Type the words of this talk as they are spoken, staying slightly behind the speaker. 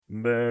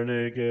Bare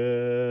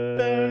naked,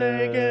 bare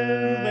naked,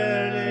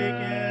 bare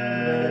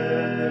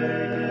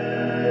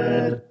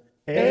naked,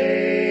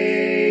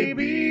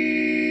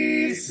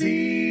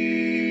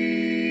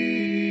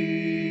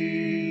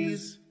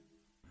 ABCs.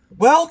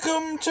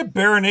 Welcome to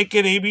Bare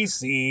Naked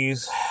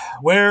ABCs,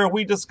 where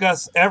we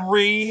discuss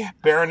every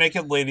Bare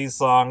Naked Ladies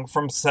song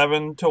from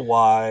 7 to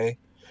Y,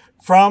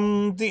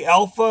 from the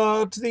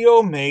Alpha to the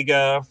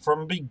Omega,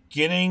 from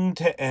beginning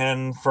to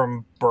end,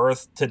 from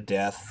birth to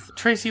death.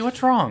 Tracy,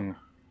 what's wrong?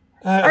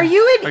 Are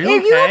you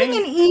okay? having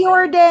an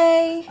Eeyore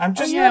day? I'm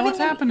just what's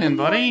happening,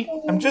 buddy?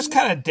 I'm just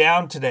kind of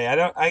down today.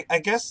 I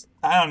guess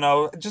I don't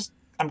know.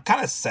 I'm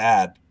kind of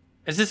sad.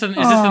 Is this a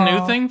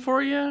new thing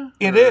for you?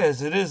 It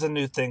is. It is a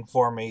new thing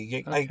for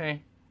me.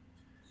 Okay.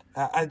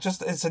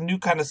 It's a new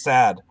kind of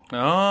sad.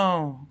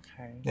 Oh,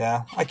 okay.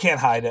 Yeah, I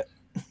can't hide it.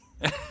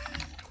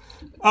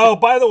 Oh,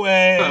 by the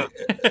way,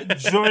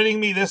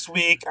 joining me this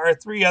week are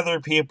three other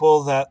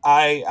people that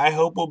I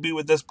hope will be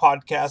with this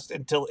podcast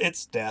until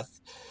its death.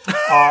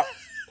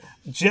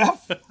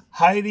 Jeff,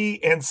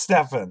 Heidi, and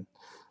Stefan.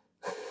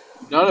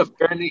 None of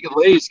Bare Naked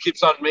Ladies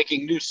keeps on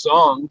making new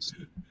songs.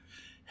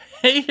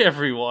 Hey,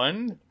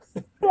 everyone.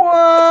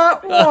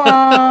 What?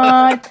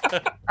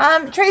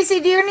 Tracy,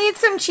 do you need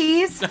some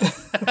cheese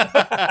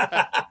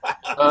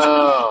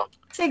Oh,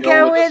 to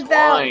go with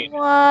that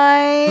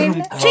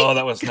wine? Oh,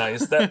 that was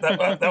nice.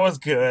 That was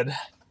good.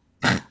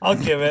 I'll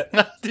give it.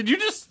 Did you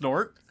just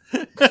snort?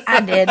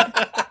 I did.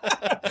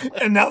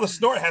 And now the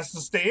snort has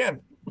to stay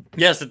in.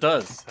 Yes, it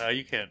does.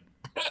 You can't.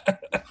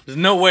 There's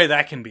no way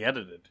that can be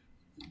edited.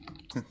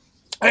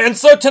 And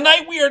so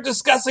tonight we are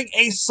discussing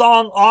a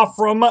song off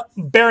from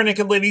Bare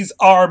Naked Ladies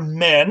Are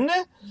Men.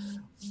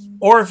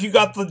 Or if you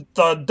got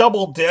the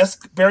double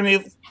disc, Bare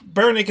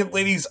Naked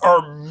Ladies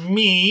Are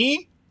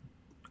Me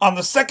on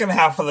the second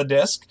half of the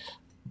disc.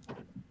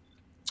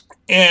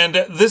 And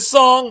this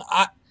song,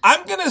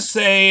 I'm going to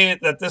say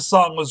that this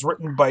song was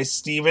written by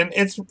Steven.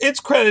 It's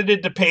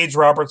credited to Paige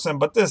Robertson,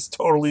 but this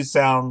totally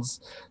sounds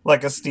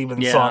like a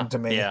Steven song to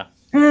me. Yeah.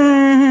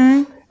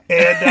 Mm-hmm.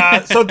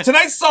 And so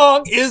tonight's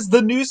song is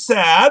The New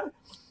Sad.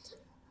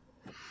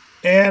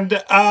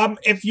 And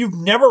if you've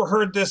never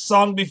heard this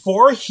song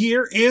before,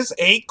 here is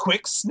a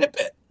quick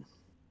snippet.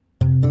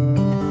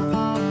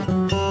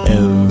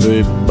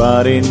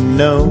 Everybody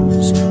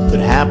knows that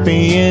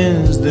happy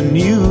is the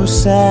new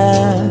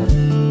sad.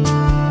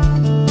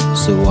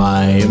 So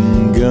I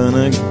am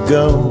gonna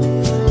go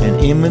and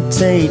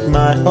imitate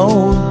my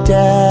old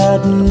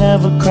dad and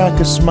never crack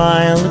a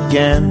smile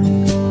again.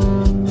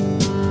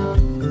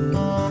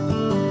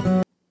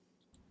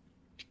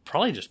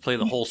 Probably just play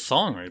the whole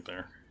song right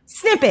there.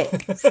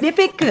 Snippet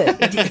good.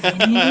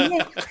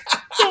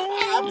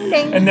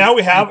 And now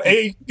we have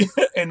an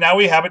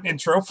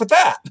intro for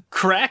that.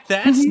 Crack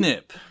that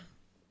snip.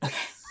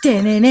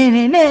 Give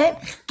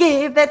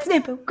that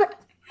snip a crack.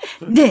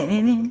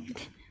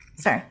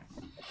 Sorry.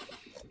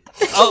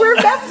 We're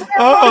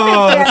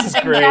this is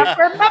great.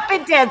 We're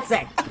Muppet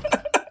dancing.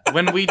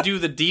 When we do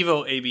the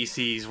Devo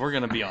ABCs, we're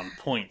going to be on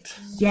point.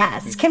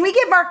 Yes. Can we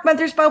get Mark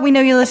Mothersbaugh? We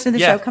know you listen to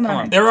the show. Come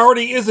on. There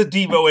already is a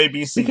Devo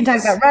ABC. We can talk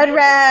about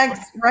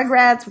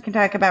Rugrats. We can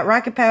talk about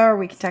Rocket Power.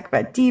 We can talk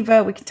about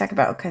Devo. We can talk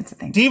about all kinds of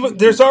things. Devo.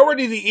 There's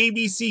already the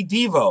ABC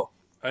Devo.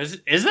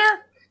 Is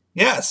there?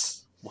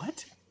 Yes.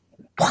 What?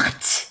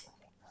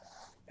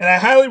 And I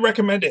highly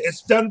recommend it.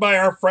 It's done by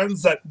our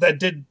friends that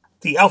did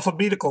the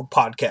Alphabetical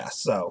podcast.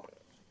 So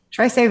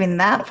try saving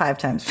that 5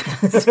 times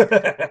fast.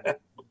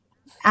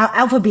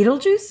 Alpha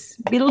Beetlejuice?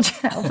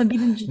 Alpha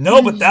Beetlejuice?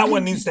 No, but that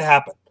one needs to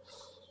happen.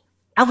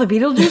 Alpha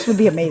Beetlejuice would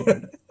be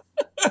amazing.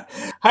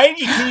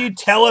 Heidi, can you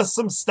tell us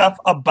some stuff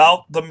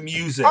about the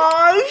music?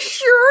 I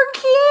sure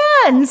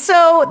can.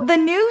 So the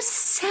new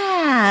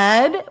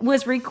Sad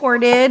was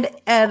recorded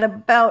at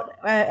about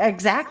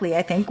exactly,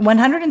 I think,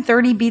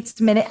 130 beats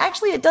a minute.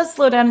 Actually, it does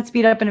slow down and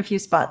speed up in a few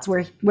spots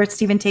where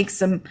Steven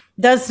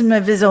does some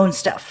of his own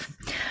stuff.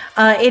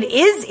 It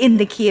is in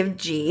the key of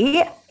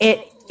G.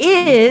 It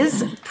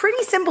is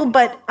pretty simple,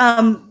 but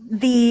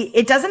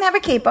it doesn't have a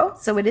capo,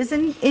 so it is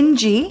in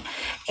G.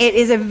 It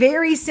is a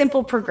very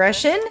simple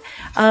progression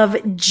of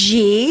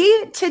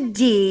G to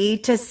D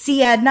to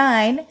C add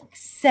 9,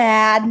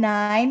 sad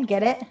 9,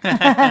 get it?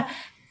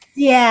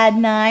 Sad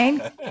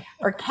 9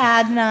 or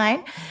CAD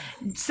 9.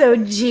 So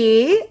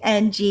G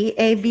and G,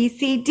 A, B,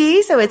 C,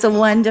 D. So it's a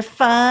 1 to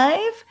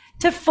 5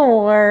 to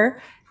 4.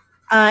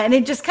 And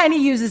it just kind of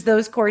uses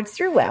those chords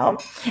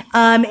throughout.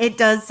 It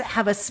does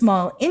have a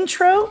small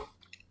intro.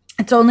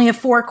 It's only a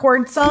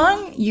 4-chord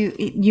song.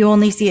 You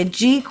only see a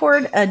G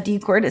chord, a D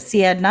chord, a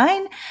C add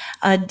 9,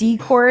 a D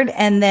chord,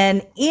 and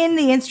then in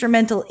the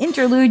instrumental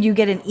interlude, you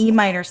get an E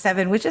minor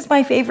 7, which is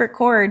my favorite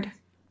chord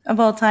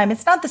of all time.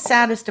 It's not the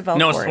saddest of all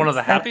chords. No, it's one of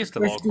the happiest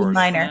of all chords. E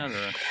minor.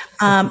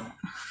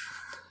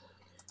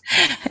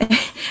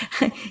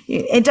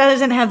 It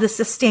doesn't have the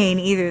sustain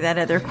either that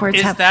other chords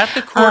have. Is that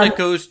the chord it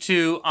goes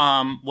to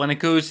when it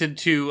goes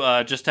into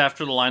just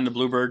after the line "The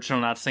Bluebird shall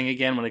not sing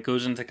again"? When it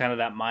goes into kind of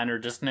that minor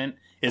dissonant,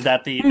 Is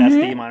that that's the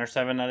E minor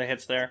 7 that it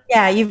hits there?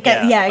 Yeah, you've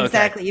got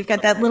exactly. Okay. You've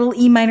got that little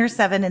E minor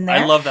 7 in there.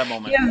 I love that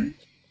moment. Yeah.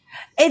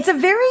 It's a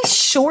very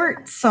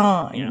short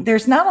song. Yeah.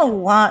 There's not a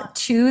lot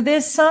to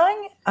this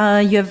song.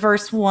 You have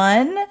verse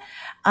 1,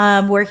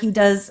 where he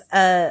does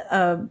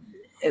a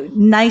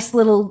nice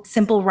little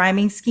simple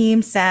rhyming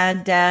scheme.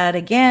 Sad dad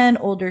again,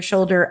 older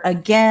shoulder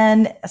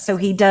again. So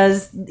he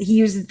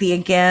uses the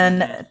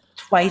again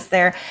twice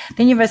there.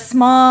 Then you have a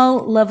small,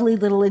 lovely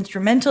little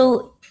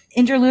instrumental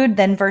interlude.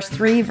 Then verse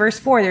 3, verse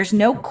 4. There's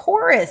no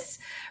chorus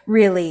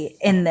really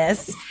in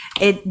this.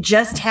 It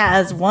just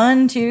has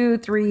 1, 2,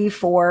 3,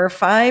 4,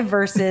 5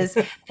 verses.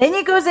 Then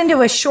it goes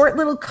into a short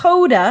little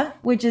coda,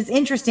 which is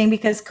interesting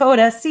because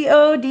coda,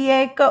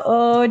 C-O-D-A,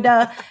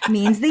 coda,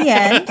 means the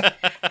end.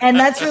 And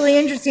that's really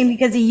interesting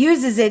because he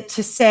uses it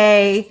to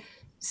say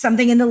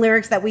something in the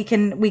lyrics that we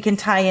can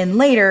tie in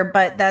later,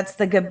 but that's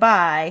the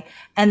goodbye.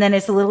 And then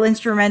it's a little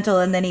instrumental,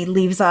 and then he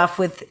leaves off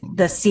with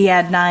the C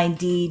add 9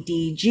 D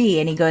D G,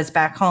 and he goes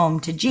back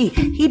home to G.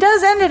 He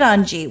does end it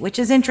on G, which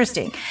is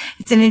interesting.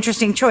 It's an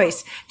interesting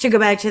choice to go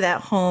back to that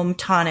home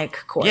tonic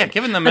chord. Yeah,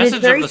 given the message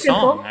of the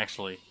song,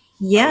 actually.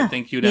 Yeah. I would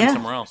think you'd end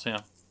somewhere else,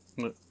 yeah.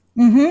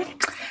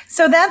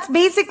 So that's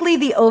basically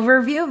the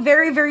overview.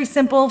 Very, very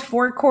simple,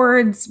 4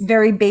 chords,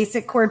 very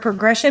basic chord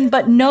progression,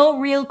 but no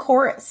real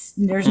chorus.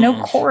 There's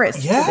no chorus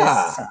to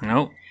this song.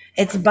 Nope.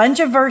 It's a bunch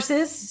of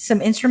verses,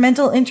 some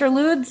instrumental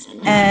interludes,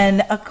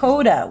 and a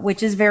coda,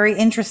 which is very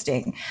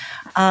interesting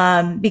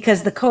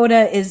because the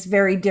coda is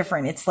very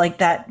different. It's like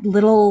that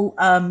little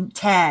end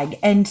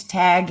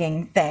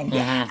tagging thing.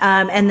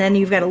 And then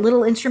you've got a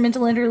little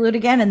instrumental interlude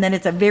again, and then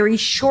it's a very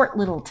short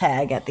little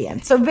tag at the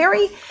end. So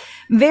very,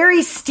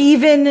 very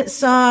Steven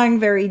song,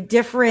 very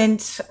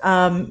different.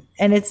 And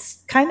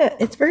it's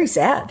very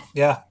sad.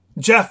 Yeah.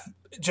 Jeff,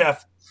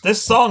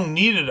 this song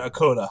needed a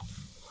coda.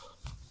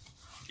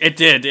 It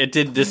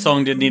did. This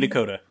song did need a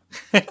coda.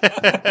 He's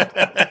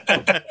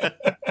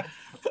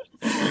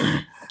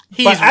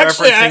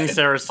referencing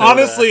Sarasota.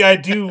 Honestly, I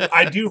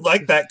do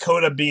like that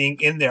coda being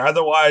in there.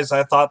 Otherwise,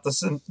 I thought the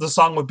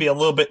song would be a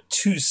little bit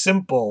too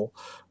simple.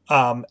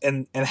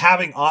 And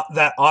having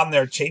that on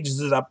there changes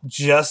it up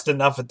just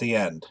enough at the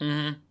end.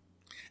 Mm-hmm.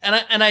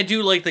 And I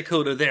do like the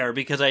coda there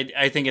because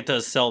I think it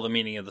does sell the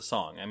meaning of the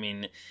song. I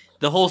mean,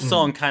 the whole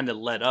song kind of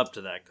led up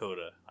to that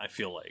coda, I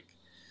feel like.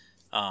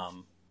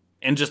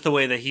 And just the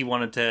way that he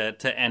wanted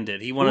to end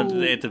it. He wanted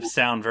it to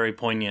sound very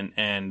poignant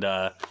and,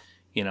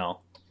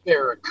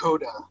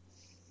 Barracuda.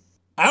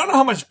 I don't know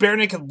how much Bare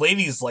Naked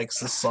Ladies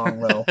likes this song,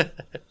 though.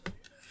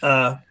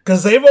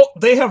 Because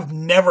they have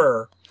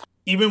never,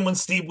 even when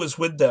Steve was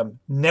with them,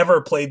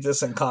 never played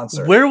this in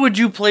concert. Where would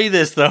you play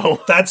this,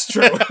 though? That's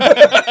true.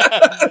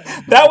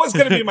 That was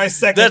going to be my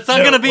second. That's not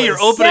going to be your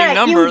opening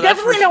number. You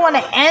definitely don't want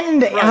to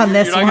end on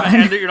this one.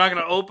 You're not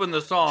going to open the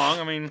song.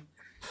 I mean...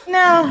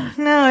 No,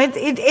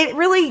 it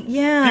really,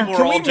 yeah.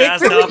 People are all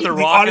jazzed up, they're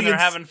rocking, they're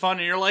having fun,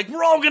 and you're like,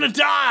 we're all gonna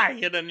die!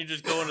 And then you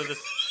just go into this...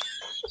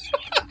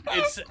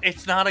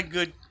 It's not a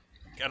good...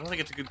 I don't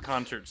think it's a good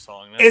concert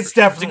song. It's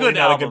definitely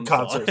not a good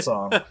concert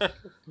song.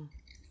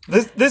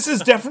 This is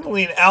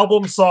definitely an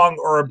album song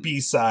or a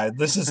B-side.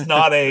 This is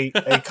not a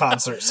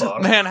concert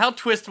song. Man, how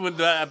twist would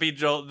that be,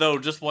 Joe, though?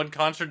 Just one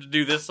concert to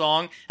do this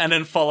song, and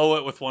then follow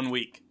it with 1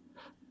 week.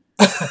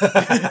 You're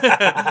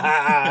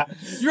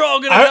all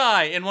gonna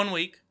die in 1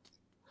 week.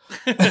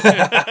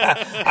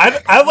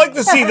 I'd like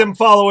to see them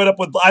follow it up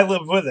with "I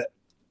Live With It."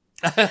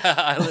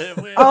 I live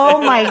with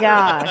Oh my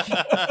gosh!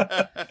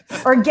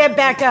 Or Get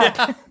Back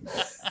Up.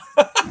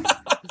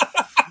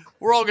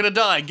 We're all gonna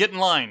die. Get in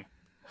line.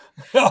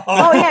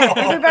 Oh yeah!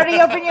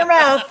 Everybody, open your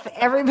mouth.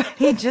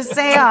 Everybody, just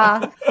say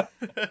ah.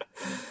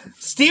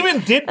 Steven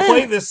did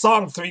play this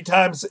song 3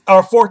 times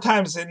or 4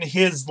 times in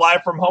his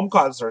live from home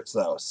concerts,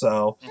 though.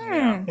 So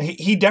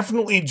he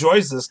definitely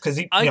enjoys this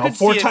because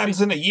 4 times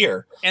in a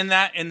year. In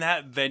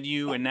that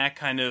venue, in that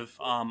kind of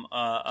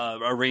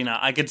arena,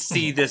 I could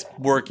see this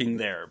working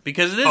there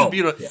because it is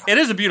beautiful. Yeah. It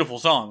is a beautiful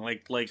song.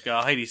 Like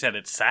Heidi said,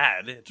 it's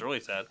sad. It's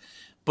really sad,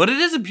 but it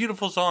is a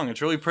beautiful song.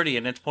 It's really pretty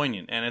and it's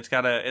poignant and it's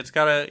got a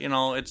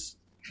it's.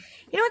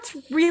 You know what's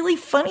really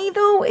funny,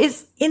 though,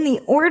 is in the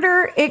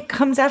order it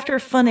comes after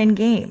Fun and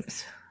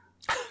Games.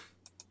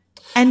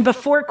 And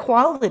before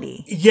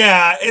Quality.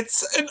 Yeah,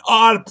 it's an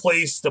odd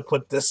place to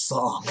put this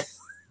song.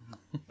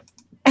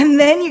 And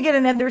then you get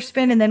another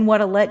spin, and then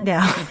What a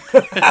Letdown.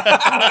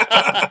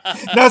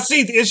 Now,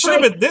 see, it should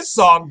have been this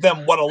song,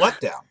 then What a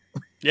Letdown.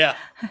 Yeah.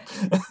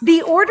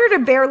 The order to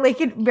bare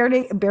naked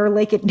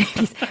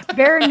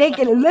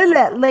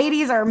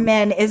ladies are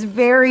men is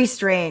very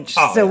strange.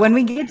 So when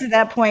we get to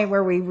that point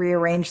where we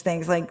rearrange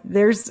things, like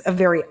there's a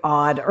very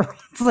odd, or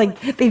it's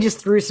like they just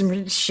threw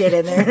some shit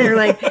in there. They're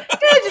like,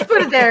 just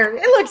put it there.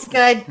 It looks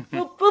good.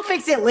 We'll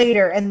fix it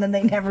later. And then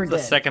they never did. The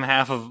second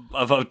half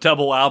of a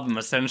double album,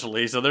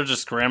 essentially. So they're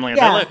just scrambling.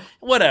 Yeah. Like,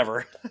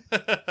 whatever.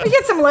 We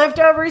get some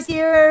leftovers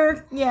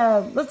here.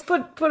 Yeah, let's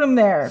put them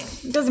there.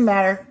 It doesn't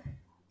matter.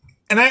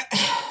 And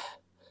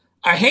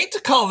I hate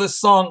to call this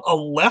song a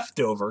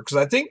leftover because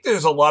I think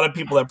there's a lot of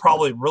people that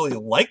probably really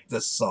like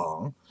this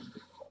song.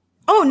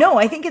 Oh no,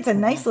 I think it's a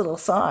nice little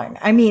song.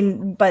 I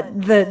mean, but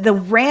the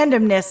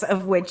randomness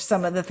of which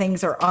some of the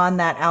things are on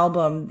that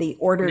album, the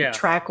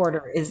track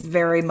order is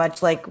very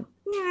much like,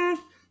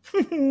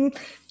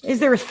 is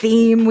there a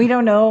theme? We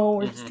don't know.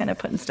 We're just kind of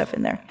putting stuff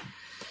in there.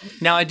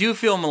 Now I do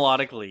feel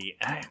melodically.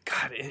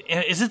 God,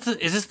 is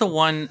this the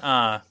one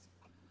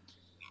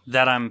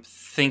that I'm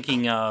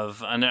thinking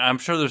of? And I'm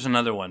sure there's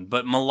another one,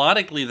 but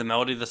melodically, the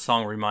melody of the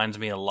song reminds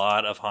me a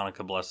lot of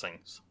Hanukkah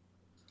Blessings.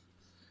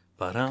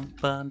 I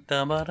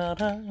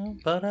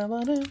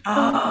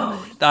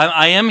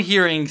am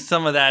hearing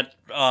some of that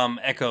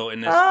echo in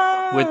this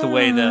with the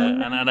way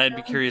and I'd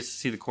be curious to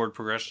see the chord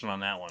progression on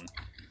that one.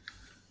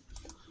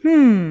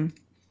 I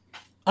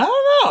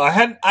don't know.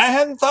 I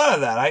hadn't thought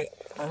of that. I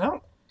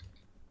don't.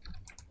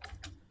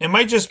 It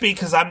might just be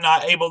because I'm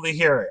not able to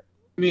hear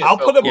it. I'll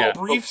put a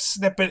brief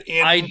snippet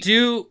in. I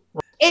do.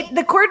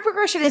 The chord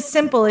progression is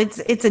simple. It's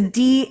a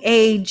D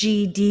A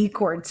G D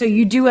chord, so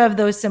you do have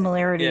those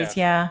similarities.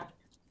 Yeah.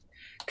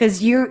 Because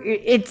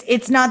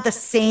it's not the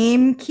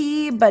same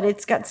key, but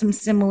it's got some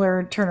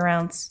similar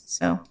turnarounds.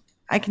 So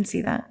I can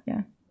see that.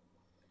 Yeah.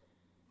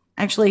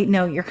 Actually,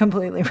 no, you're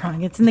completely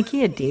wrong. It's in the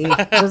key of D.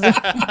 I'd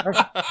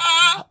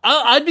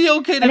be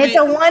okay to and be. It's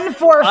a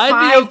 1-4-5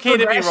 I'd be okay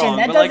progression. To be wrong,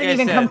 that doesn't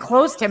even come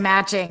close to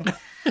matching.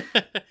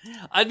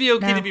 I'd be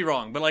okay to be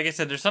wrong, but like I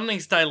said, there's something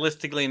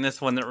stylistically in this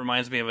one that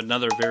reminds me of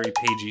another very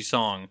Pagey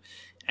song,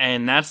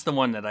 and that's the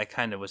one that I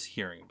kind of was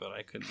hearing, but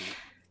I could be.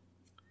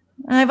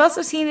 And I've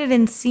also seen it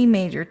in C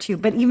major too,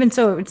 but even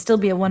so, it would still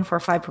be a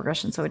 1-4-5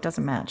 progression, so it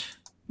doesn't match.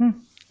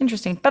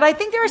 Interesting, but I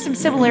think there are some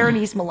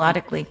similarities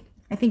melodically.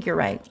 I think you're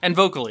right, and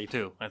vocally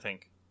too. I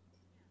think.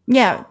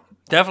 Yeah,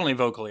 definitely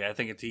vocally. I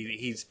think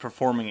he's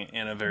performing it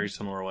in a very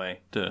similar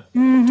way to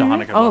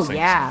Hanukkah Blessings. Oh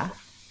yeah.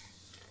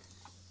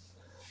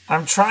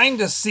 I'm trying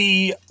to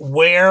see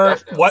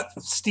what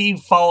Steve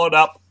followed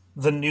up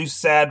the new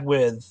sad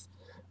with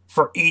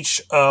for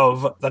each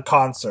of the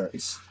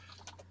concerts.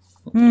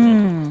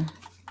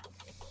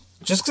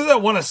 Just because I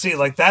want to see,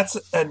 like, that's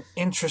an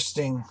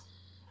interesting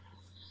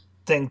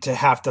thing to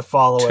have to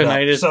follow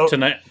tonight it up.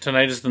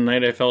 Tonight is the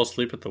night I fell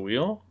asleep at the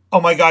wheel? Oh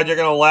my god, you're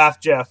going to laugh,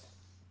 Jeff.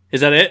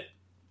 Is that it?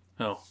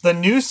 Oh. The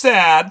new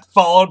sad,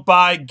 followed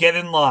by Get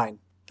in Line.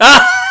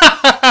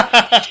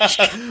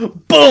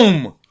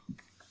 Boom!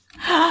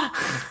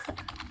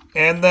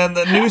 And then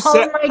the new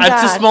sad...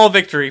 That's a small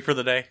victory for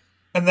the day.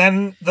 And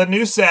then the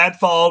new sad,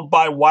 followed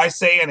by Why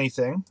Say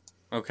Anything.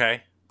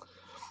 Okay.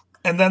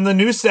 And then the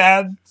new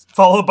sad,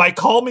 followed by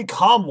Call Me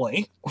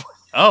Calmly.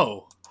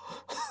 Oh.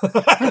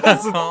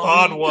 That's an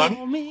odd one.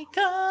 Call me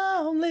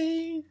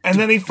calmly. And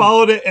then he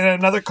followed it in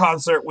another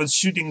concert with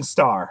Shooting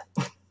Star.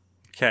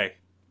 Okay.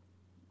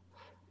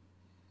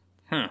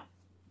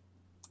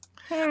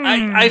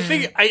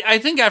 I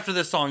think after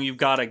this song you've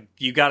got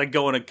to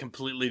go in a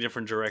completely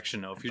different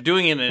direction though. If you're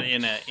doing it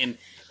in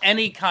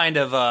any kind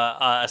of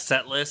a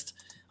set list,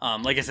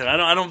 like I said,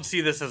 I don't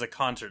see this as a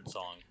concert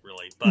song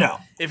really. But no,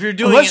 if you're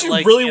doing unless it you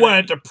like really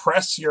want to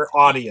depress your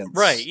audience,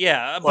 right?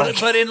 Yeah, but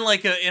in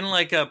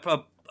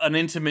an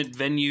intimate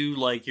venue,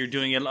 like you're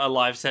doing a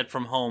live set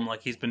from home,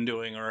 like he's been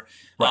doing, or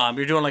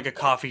you're doing like a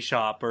coffee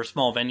shop or a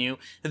small venue.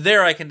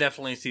 There, I can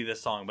definitely see this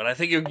song. But I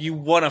think you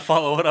want to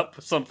follow it up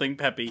with something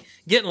peppy.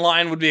 Get in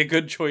Line would be a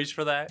good choice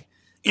for that.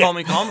 Yeah. Call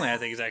Me Calmly, I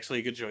think, is actually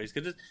a good choice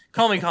because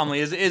Call Me Calmly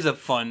is a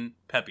fun,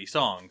 peppy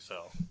song.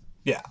 So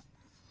yeah.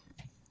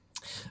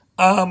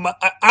 I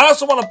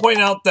also want to point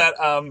out that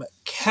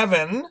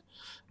Kevin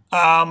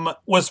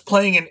was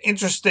playing an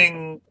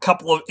interesting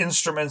couple of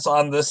instruments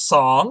on this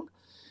song.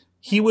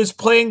 He was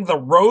playing the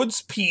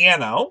Rhodes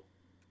piano.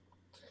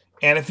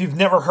 And if you've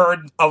never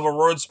heard of a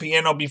Rhodes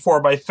piano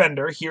before by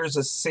Fender, here's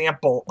a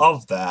sample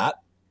of that.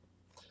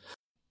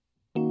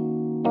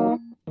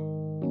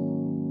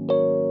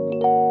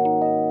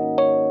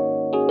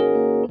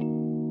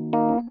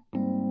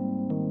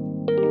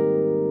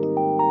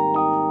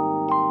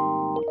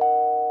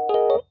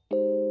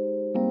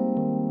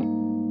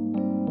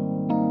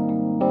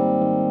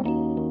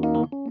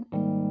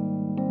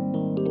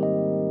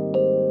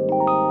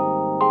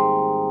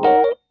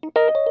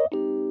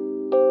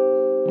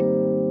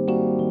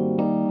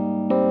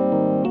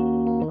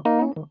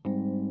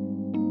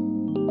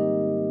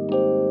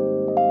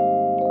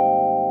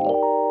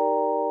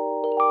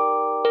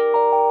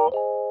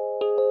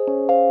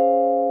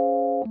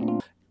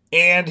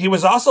 And he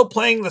was also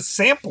playing the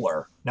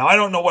sampler. Now, I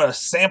don't know what a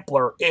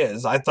sampler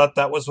is. I thought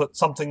that was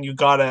something you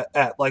got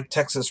at like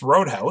Texas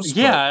Roadhouse.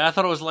 Yeah, I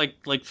thought it was like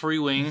 3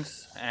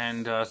 wings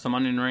and some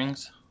onion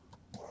rings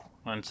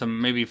and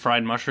some maybe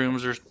fried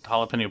mushrooms or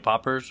jalapeno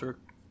poppers. Or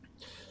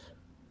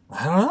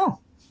I don't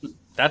know.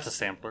 That's a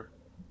sampler.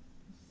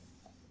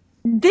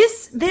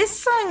 This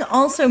song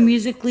also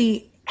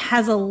musically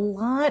has a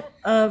lot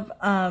of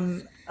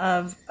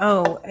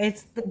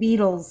it's the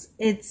Beatles.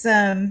 It's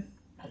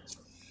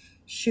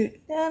shoot.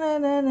 Na, na,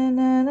 na,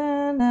 na,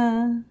 na,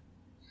 na.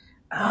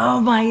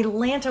 Oh my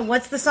Lanta,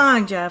 what's the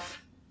song,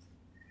 Jeff?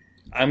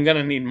 I'm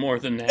gonna need more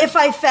than that. If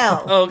I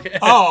Fell. Okay.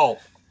 Oh.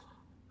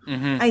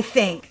 I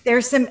think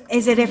there's some.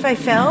 Is it If I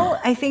Fell?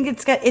 I think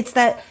it's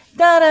that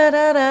Da da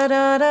da da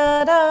da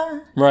da da.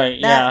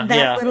 Right. That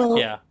yeah. little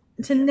Yeah.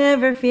 to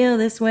never feel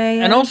this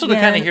way. And also to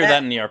again. kind of hear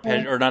that in the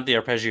or not the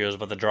arpeggios,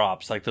 but the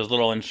drops, like those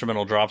little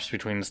instrumental drops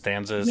between the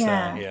stanzas.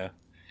 Yeah.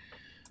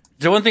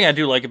 The one thing I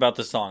do like about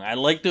this song, I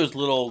like those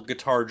little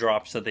guitar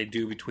drops that they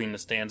do between the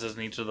stanzas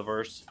in each of the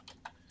verse.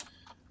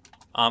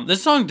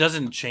 This song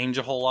doesn't change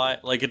a whole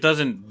lot. Like, it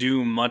doesn't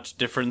do much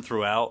different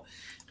throughout.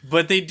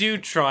 But they do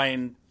try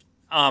and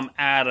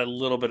add a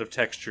little bit of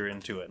texture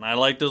into it. And I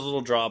like those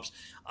little drops.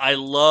 I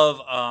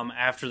love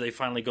after they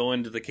finally go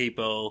into the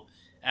capo,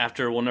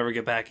 after We'll Never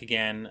Get Back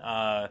Again,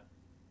 that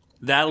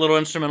little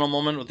instrumental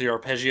moment with the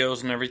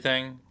arpeggios and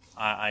everything.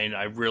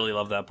 I really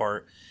love that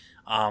part.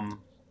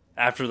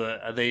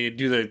 After they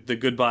do the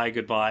goodbye.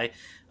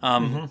 I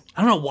don't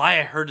know why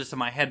I heard this in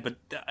my head, but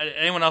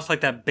anyone else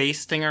like that bass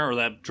stinger or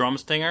that drum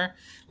stinger?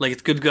 Like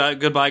it's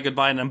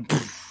goodbye, and then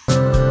poof.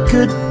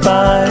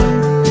 Goodbye,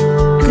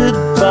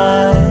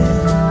 goodbye.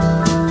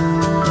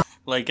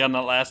 Like on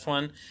that last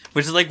one,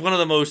 which is like one of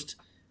the most.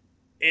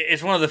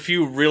 It's one of the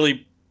few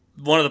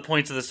one of the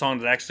points of the song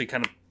that actually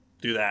kind of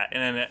do that,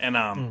 and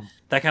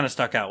that kind of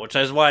stuck out, which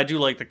is why I do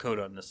like the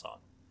coda in this song.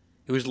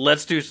 It was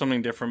let's do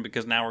something different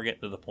because now we're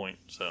getting to the point.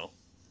 So,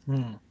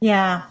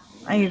 Yeah,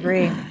 I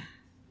agree.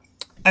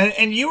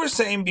 And you were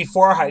saying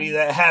before, Heidi,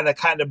 that it had a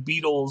kind of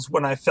Beatles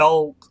When I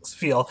Fell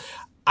feel.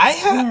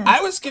 I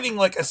was getting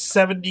like a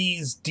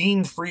 70s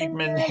Dean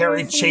Friedman,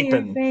 Harry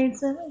Chapin.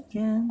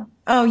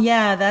 Oh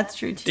yeah, that's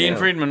true too. Dean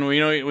Friedman, we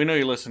know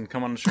you listen.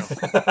 Come on the show.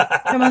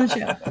 Come on the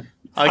show.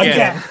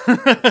 Again.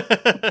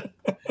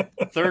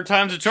 Third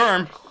time's a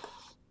charm.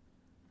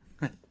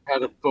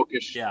 Had a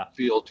bookish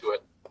feel to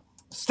it.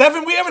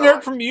 Stefan, we haven't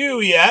heard from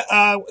you yet.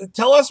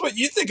 Tell us what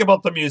you think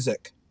about the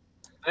music.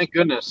 Thank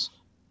goodness.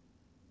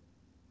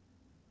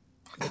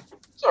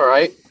 It's all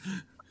right. I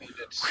mean,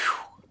 it's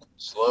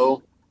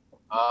slow,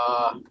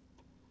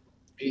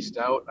 paced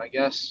out, I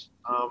guess.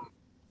 I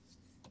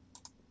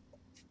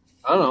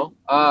don't know.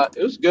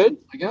 It was good,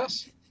 I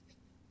guess.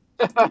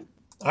 All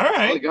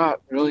right. I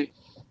got really.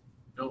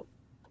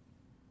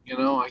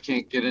 I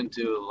can't get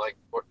into like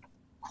what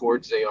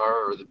chords they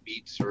are or the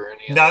beats or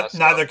any of that stuff.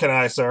 Neither can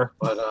I, sir.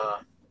 But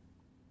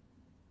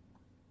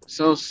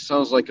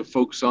sounds like a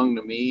folk song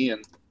to me,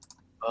 and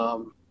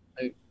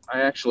I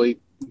actually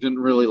didn't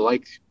really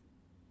like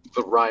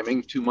the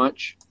rhyming too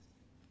much.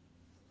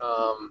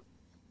 I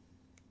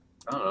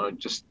don't know, it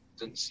just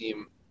didn't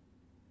seem.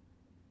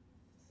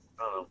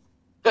 I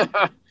don't know.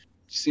 It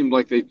seemed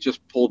like they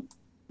just pulled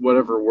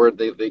whatever word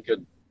they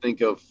could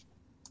think of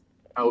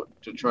out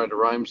to try to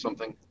rhyme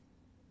something.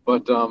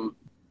 But I don't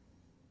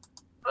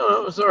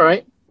know, it was all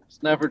right. It's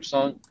an average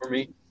song for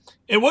me.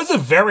 It was a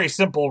very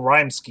simple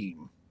rhyme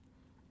scheme.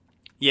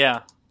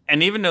 Yeah,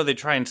 and even though they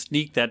try and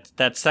sneak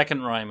that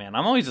second rhyme in,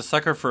 I'm always a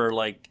sucker for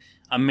like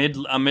a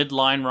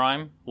midline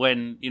rhyme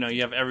when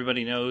you have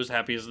everybody knows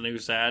happy is the new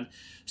sad.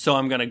 So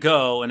I'm gonna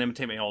go and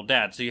imitate my old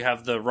dad. So you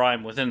have the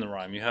rhyme within the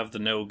rhyme. You have the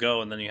no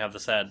go, and then you have the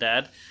sad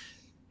dad.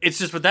 It's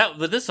just with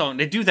this song,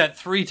 they do that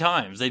 3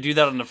 times. They do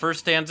that on the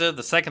first stanza,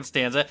 the second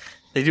stanza.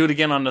 They do it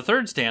again on the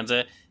third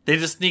stanza. They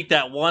just sneak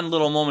that one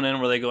little moment in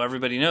where they go,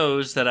 everybody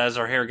knows that as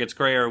our hair gets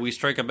grayer, we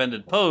strike a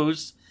bended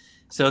pose.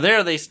 So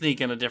there they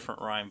sneak in a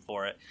different rhyme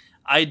for it.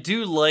 I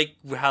do like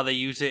how they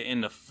use it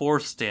in the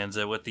fourth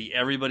stanza with the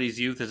everybody's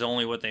youth is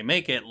only what they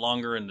make it,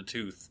 longer in the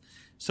tooth.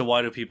 So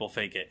why do people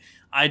fake it?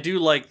 I do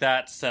like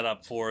that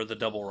setup for the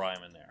double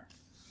rhyme in there.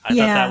 I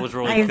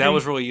thought that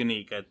was really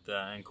unique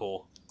and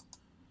cool.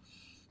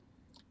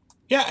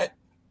 Yeah.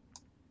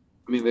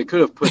 I mean, they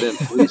could have put in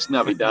Feliz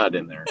Navidad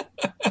in there.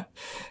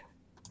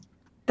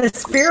 The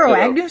Spiro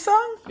Agnew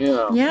song?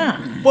 Yeah.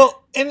 Yeah.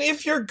 Well, and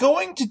if you're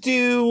going to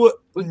do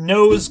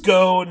nose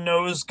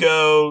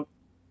go,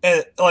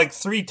 like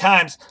 3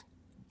 times,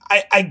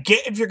 I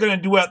get if you're going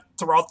to do it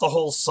throughout the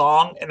whole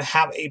song and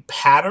have a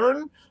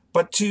pattern,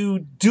 but to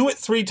do it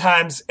 3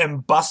 times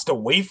and bust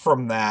away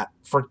from that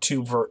for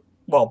 2 verses.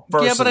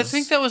 Yeah, but I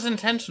think that was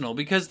intentional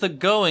because the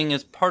going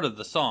is part of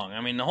the song.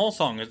 I mean,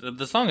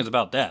 the song is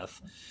about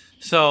death.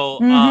 So,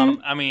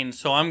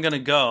 so I'm going to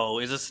go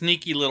is a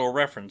sneaky little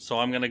reference. So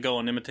I'm going to go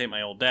and imitate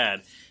my old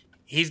dad.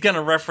 He's going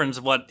to reference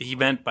what he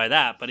meant by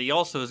that, but he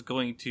also is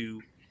going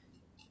to,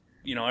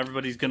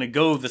 everybody's going to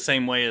go the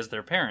same way as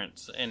their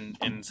parents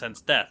in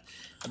sense death.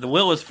 The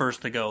will is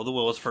first to go. The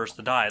will is first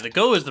to die. The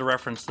go is the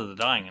reference to the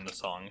dying in the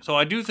song. So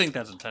I do think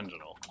that's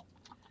intentional.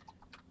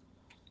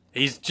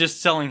 He's just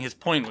selling his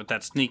point with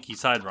that sneaky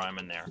side rhyme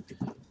in there.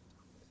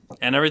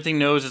 And everything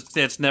knows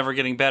it's never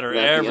getting better.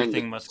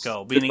 Everything must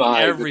go. Meaning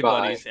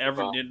everybody's...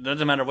 It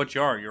doesn't matter what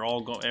you are. You're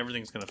all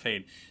everything's going to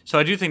fade. So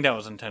I do think that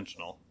was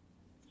intentional.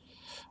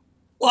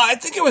 Well, I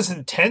think it was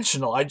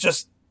intentional. I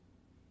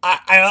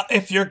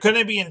if you're going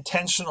to be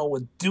intentional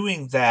with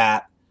doing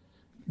that,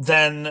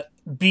 then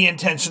be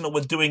intentional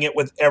with doing it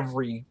with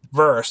every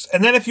verse.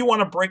 And then if you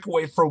want to break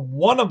away from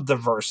one of the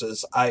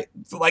verses, I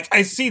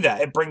see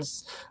that. It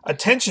brings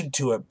attention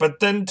to it. But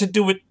then to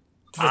do it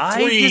for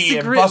 3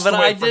 and bust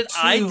away for 2.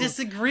 I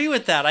disagree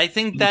with that. I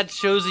think that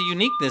shows a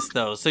uniqueness,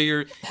 though. So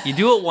you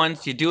do it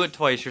once, you do it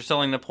twice, you're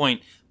selling the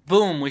point.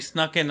 boom, we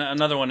snuck in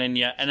another one in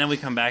you, and then we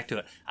come back to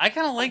it. I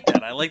kind of like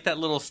that. I like that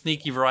little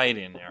sneaky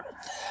variety in there.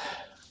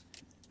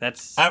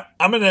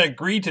 I'm going to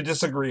agree to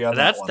disagree on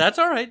that one. That's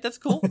all right. That's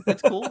cool.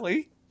 That's cool.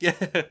 Yeah.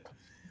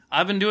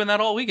 I've been doing that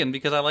all weekend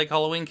because I like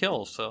Halloween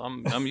Kills, so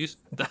I'm used.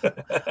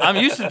 I'm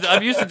used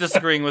to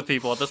disagreeing with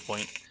people at this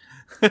point.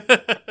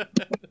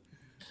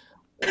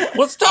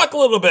 Let's talk a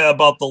little bit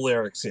about the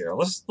lyrics here.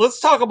 Let's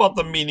talk about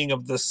the meaning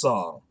of this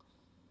song.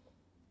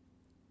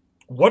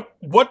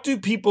 What do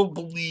people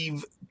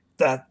believe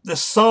that the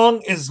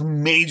song is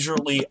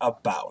majorly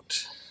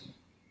about?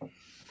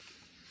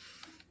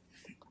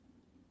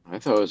 I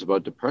thought it was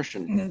about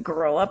depression. You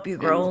grow up, you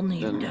grow old, and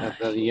you and die.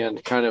 at the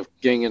end, kind of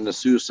getting into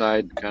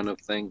suicide kind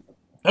of thing.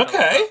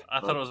 Okay.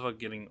 I thought it was about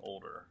getting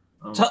older.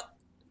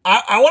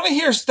 I want to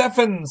hear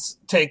Stefan's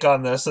take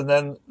on this, and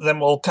then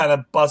we'll kind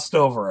of bust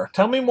over.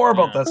 Tell me more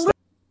about this.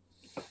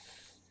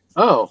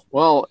 Oh,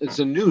 well, it's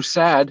a new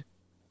sad,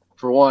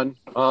 for one.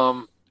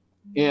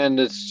 And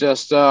it's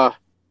just, I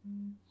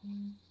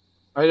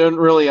didn't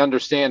really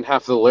understand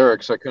half the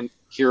lyrics. I couldn't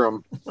hear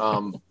them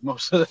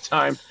most of the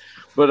time.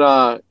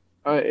 But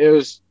it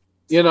was,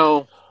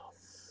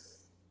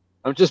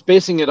 I'm just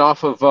basing it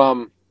off of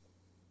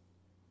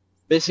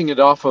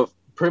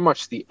pretty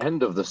much the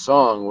end of the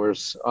song,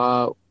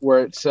 where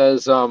it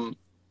says,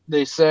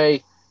 they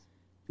say,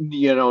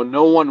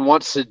 no one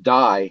wants to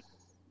die.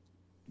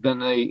 Then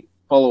they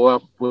follow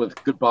up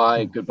with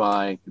goodbye,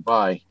 goodbye,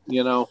 goodbye.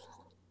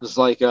 It's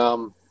like,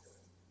 to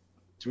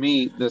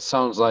me, this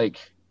sounds like,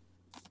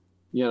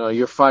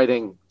 you're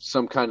fighting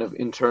some kind of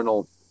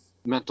internal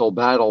mental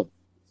battle,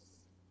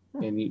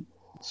 and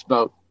it's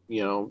about,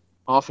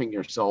 offing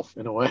yourself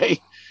in a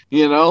way, I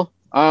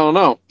don't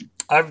know.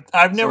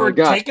 I've never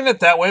taken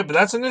it that way, but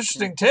that's an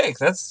interesting take.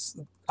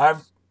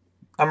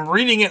 I'm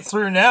reading it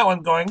through now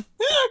and going,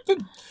 yeah,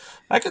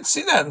 I could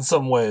see that in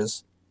some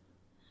ways.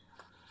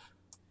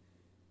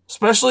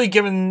 Especially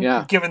given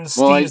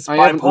Steve's I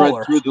bipolar. haven't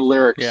read through the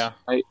lyrics. Yeah.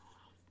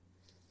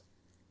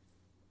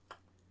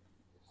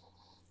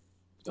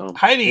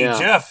 Heidi,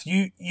 Jeff,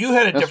 you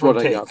had a different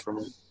take. That's what I got from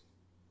it.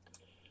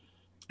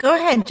 Go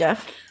ahead,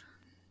 Jeff.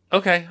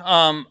 Okay.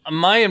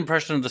 My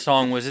impression of the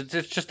song was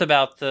it's just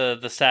about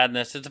the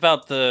sadness. It's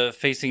about the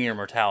facing your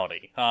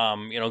mortality.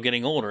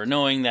 Getting older,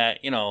 knowing that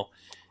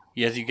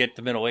as you get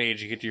to middle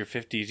age, you get to your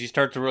 50s, you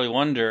start to really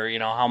wonder,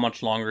 how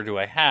much longer do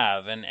I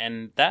have,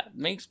 and that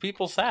makes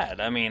people sad.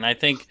 I mean, I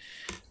think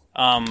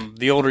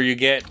the older you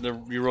get,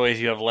 you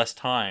realize you have less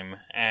time,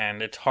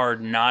 and it's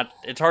hard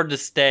to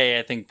stay,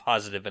 I think,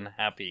 positive and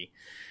happy.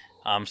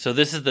 So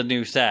this is the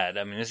new sad.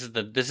 I mean, this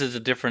is a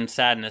different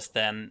sadness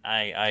than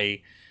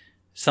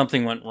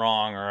something went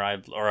wrong or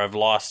I've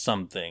lost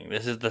something.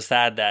 This is the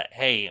sad that,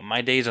 hey,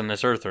 my days on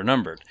this earth are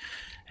numbered.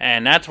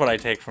 And that's what I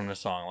take from the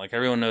song. Like,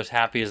 everyone knows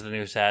happy is the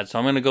new sad, so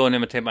I'm going to go and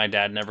imitate my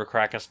dad, never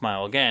crack a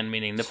smile again,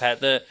 meaning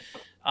the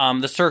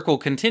circle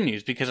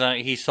continues, because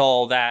he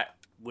saw that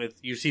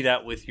you see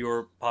that with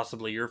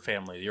possibly your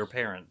family, your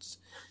parents,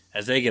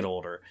 as they get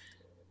older.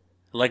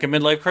 Like a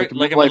midlife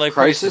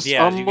crisis.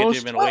 Yeah, almost? as you get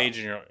to middle age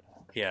and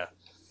yeah.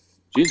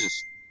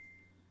 Jesus.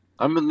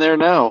 I'm in there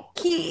now.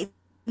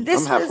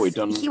 I'm halfway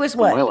done. He was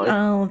with my what?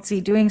 life. Let's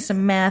see, doing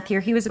some math here.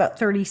 He was about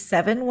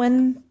 37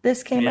 when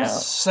this came out.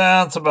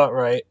 Sounds about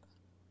right.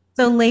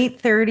 So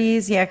late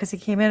 30s, yeah, because he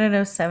came out in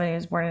 2007. He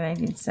was born in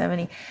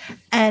 1970.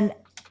 And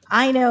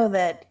I know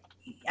that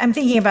I'm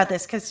thinking about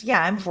this because,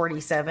 I'm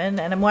 47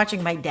 and I'm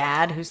watching my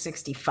dad who's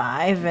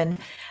 65, and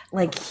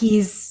like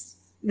he's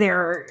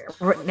there.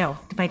 No,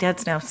 my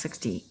dad's now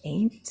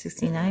 68,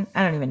 69.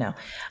 I don't even know.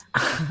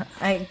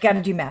 I got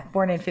to do math.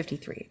 Born in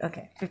 53.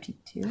 Okay.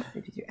 52,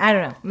 53. I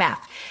don't know.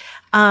 Math.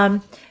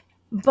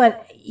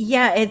 But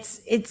yeah,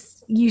 it's,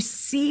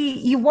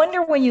 you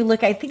wonder when you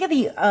look, I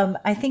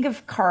think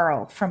of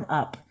Carl from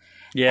Up.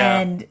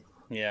 Yeah.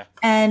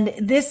 And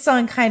this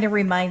song kind of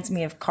reminds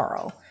me of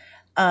Carl.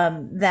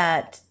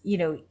 That,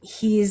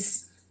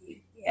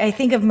 I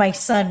think of my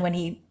son when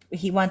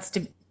he wants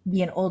to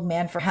be an old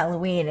man for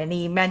Halloween, and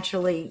he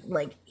eventually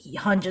he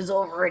hunches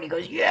over and he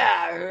goes,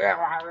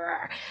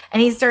 yeah, and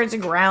he starts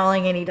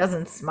growling and he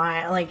doesn't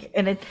smile,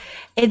 and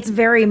it's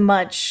very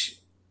much,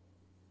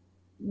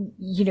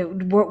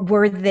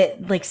 were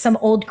the some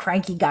old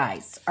cranky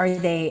guys, were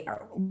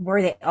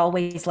they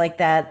always like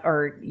that,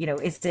 or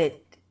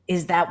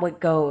is that what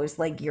goes,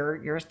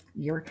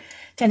 your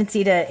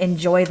tendency to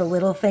enjoy the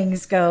little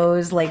things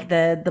goes, like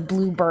the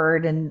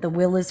bluebird and the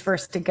will is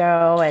first to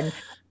go, and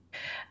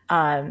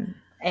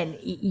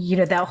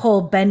that whole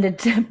bended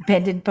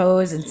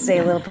pose and say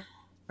a little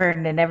prayer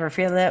and never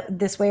feel that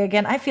this way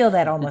again. I feel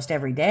that almost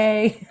every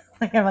day.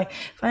 I'm like,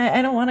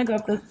 I don't want to go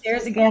up those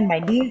stairs again. My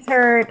knees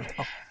hurt.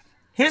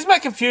 Here's my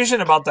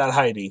confusion about that,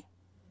 Heidi.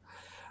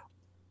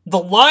 The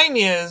line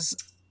is,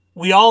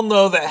 we all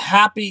know that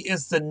happy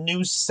is the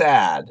new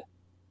sad.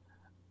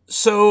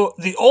 So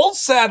the old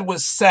sad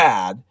was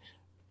sad,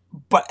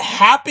 but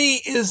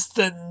happy is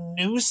the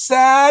new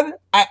sad,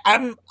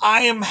 I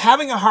am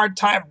having a hard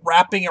time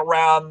wrapping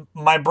around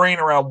my brain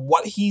around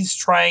what he's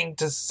trying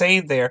to say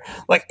there.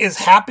 Like, is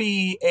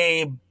happy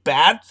a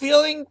bad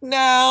feeling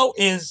now?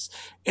 Is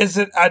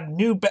it a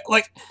new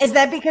is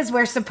that because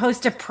we're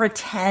supposed to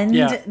pretend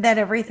that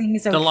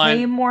everything's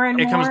okay more and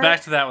more? It comes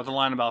back to that with the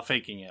line about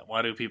faking it.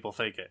 Why do people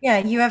fake it? Yeah,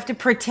 you have to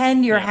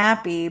pretend you're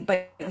happy,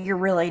 but you're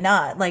really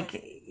not.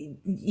 Like,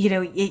 you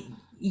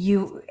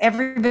know,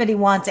 everybody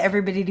wants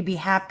everybody to be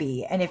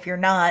happy, and if you're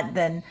not,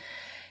 then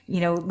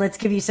let's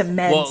give you some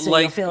meds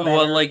you'll feel better.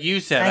 Well, like you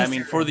said, I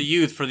mean, for the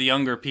youth, for the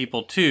younger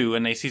people too,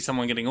 and they see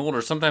someone getting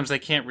older, sometimes they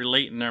can't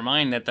relate in their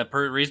mind that the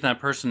reason that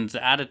person's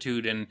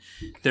attitude and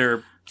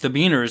their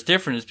demeanor is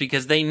different is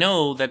because they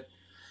know that,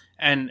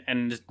 and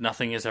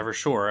nothing is ever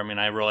sure. I mean,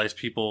 I realize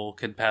people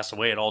could pass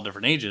away at all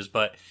different ages,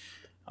 but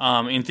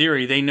in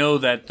theory, they know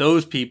that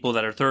those people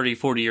that are 30,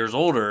 40 years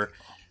older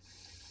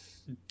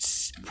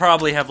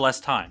probably have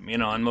less time,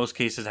 in most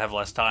cases have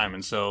less time.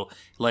 And so,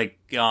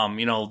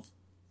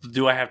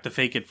 do I have to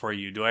fake it for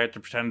you? Do I have to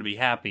pretend to be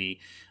happy?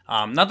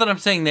 Not that I'm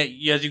saying that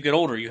as you get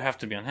older, you have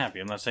to be unhappy.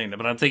 I'm not saying that,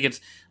 but I think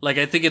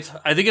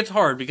it's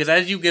hard because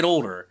as you get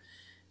older,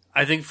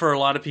 I think for a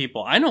lot of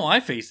people, I know I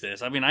face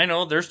this. I mean, I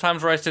know there's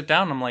times where I sit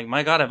down and I'm like,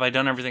 my God, have I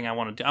done everything I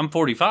want to do? I'm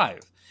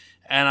 45.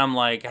 And I'm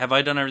like, have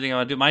I done everything I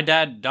want to do? My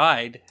dad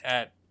died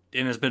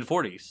in his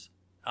mid-40s.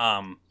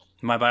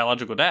 My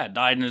biological dad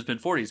died in his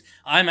mid-40s.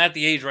 I'm at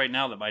the age right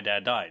now that my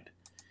dad died.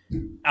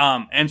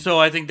 And so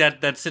I think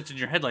that sits in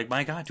your head like,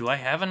 my God, do I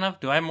have enough?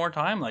 Do I have more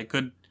time? Like,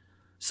 could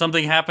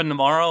something happen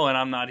tomorrow and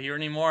I'm not here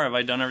anymore? Have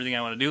I done everything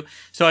I want to do?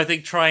 So I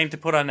think trying to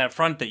put on that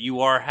front that you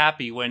are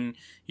happy when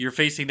you're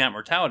facing that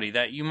mortality,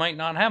 that you might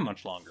not have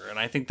much longer. And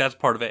I think that's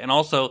part of it. And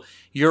also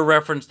your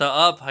reference to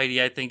Up,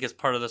 Heidi, I think is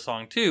part of the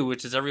song too,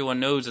 which is everyone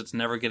knows it's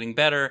never getting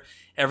better.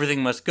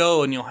 Everything must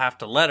go and you'll have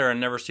to let her and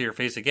never see her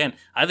face again.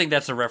 I think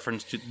that's a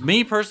reference to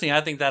me personally.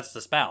 I think that's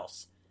the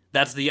spouse.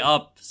 That's the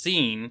Up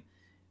scene.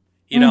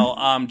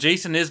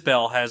 Jason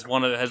Isbell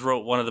has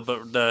wrote one of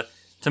the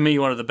to me,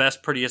 one of the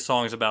best, prettiest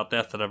songs about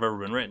death that have ever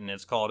been written.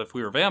 It's called If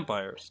We Were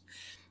Vampires.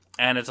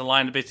 And it's a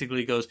line that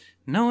basically goes,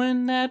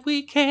 knowing that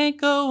we can't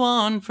go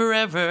on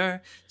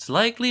forever, it's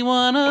likely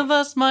one of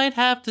us might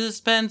have to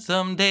spend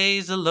some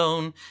days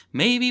alone.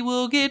 Maybe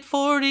we'll get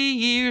 40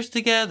 years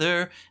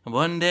together, and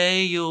one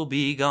day you'll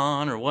be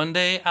gone, or one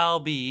day I'll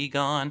be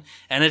gone.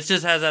 And it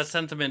just has that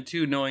sentiment,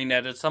 too, knowing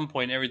that at some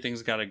point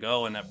everything's got to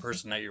go, and that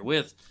person that you're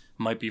with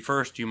might be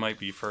first, you might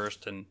be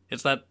first. And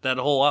it's that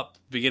whole Up,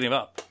 beginning of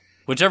Up,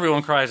 which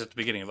everyone cries at the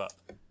beginning of Up.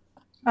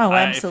 Oh,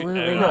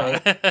 absolutely.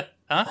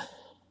 Huh?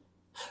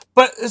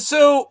 But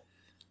so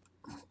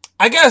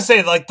I gotta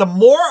say, like, the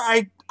more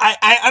I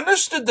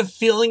understood the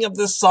feeling of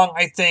this song,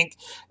 I think,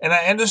 and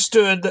I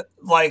understood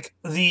like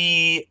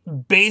the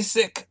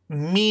basic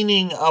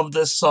meaning of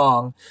this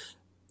song.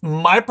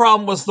 My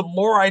problem was the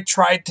more I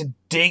tried to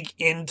dig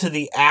into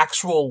the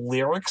actual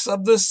lyrics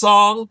of this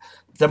song,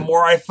 the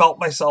more I felt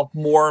myself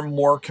more and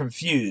more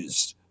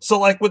confused. So,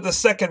 like with the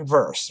second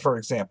verse, for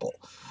example,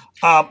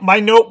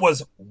 my note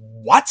was,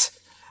 what?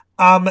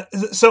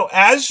 So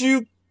as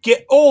you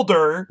get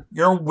older,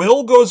 your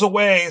will goes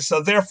away,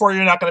 so therefore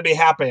you're not going to be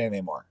happy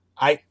anymore.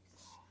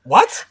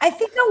 What? I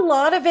think a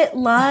lot of it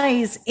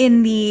lies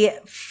in the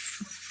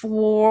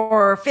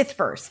fifth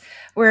verse,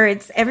 where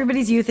it's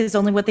everybody's youth is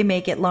only what they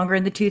make it, longer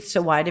in the tooth,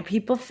 so why do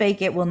people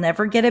fake it? We'll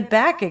never get it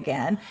back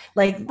again.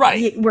 Like,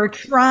 right.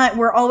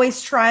 We're always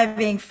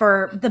striving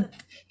for the,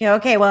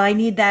 okay, well, I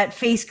need that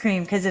face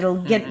cream because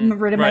it'll get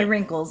rid of my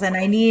wrinkles. And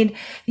I need,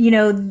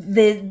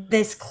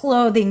 this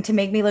clothing to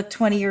make me look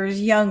 20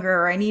 years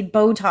younger. Or I need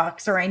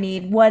Botox, or I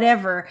need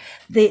whatever.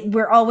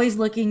 We're always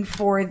looking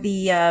for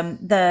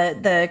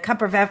the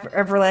cup of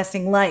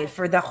everlasting life,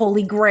 or the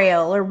Holy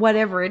Grail, or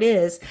whatever it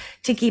is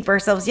to keep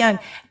ourselves young.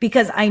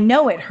 Because I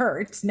know it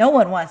hurts. No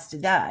one wants to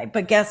die.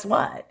 But guess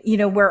what?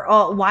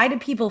 Why do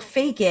people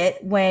fake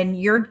it when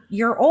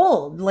you're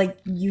old? Like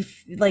you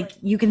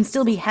can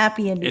still be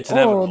happy and be it's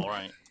old.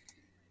 Right.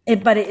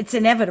 But it's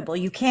inevitable.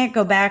 You can't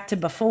go back to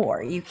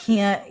before. You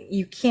can't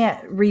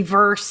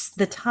reverse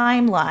the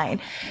timeline.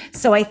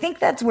 So I think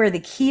that's where the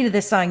key to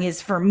the song is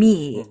for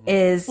me.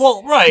 Is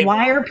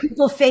why are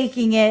people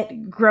faking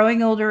it?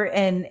 Growing older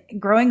and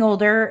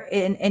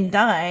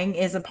dying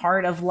is a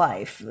part of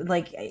life.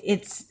 Like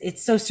it's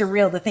so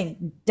surreal to think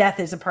death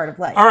is a part of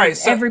life. All right,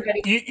 so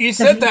everybody. You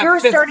said that you're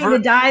starting to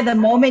die the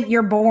moment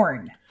you're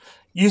born.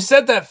 You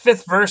said that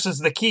fifth verse is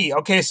the key.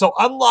 Okay, so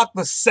unlock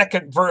the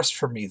second verse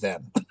for me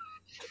then.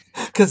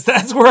 Because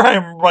that's where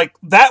I'm like,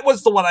 that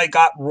was the one I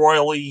got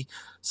royally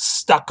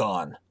stuck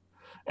on.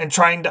 And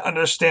trying to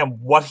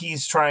understand what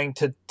he's trying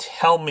to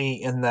tell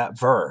me in that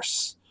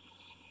verse.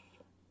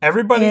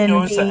 Everybody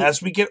knows that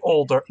as we get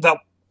older,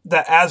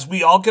 that as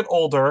we all get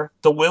older,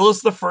 the will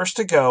is the first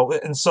to go,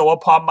 and so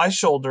upon my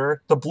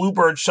shoulder, the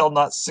bluebird shall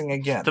not sing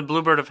again. The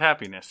bluebird of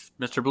happiness,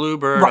 Mr.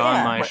 Bluebird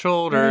on my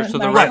shoulder. So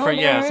the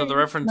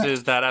reference,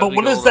 is that. But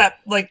what is that?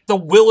 Like, the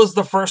will is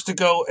the first to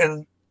go,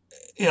 and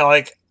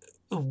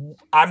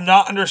I'm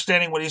not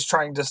understanding what he's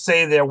trying to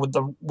say there with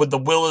the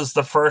will is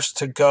the first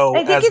to go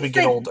as we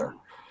get older.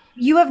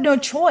 You have no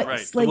choice.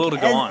 Right. The will to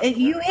go on.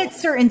 You hit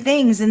certain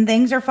things and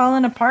things are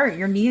falling apart.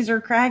 Your knees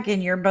are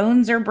cracking, your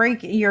bones are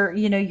breaking,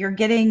 you're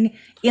getting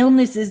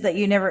illnesses that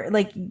you never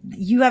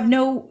you have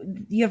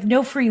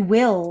no free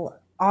will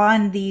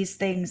on these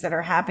things that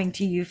are happening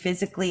to you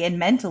physically and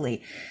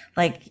mentally.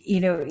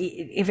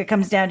 If it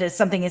comes down to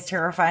something as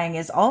terrifying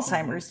as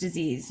Alzheimer's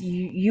disease,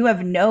 you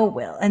have no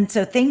will. And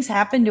so things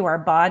happen to our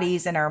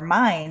bodies and our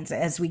minds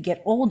as we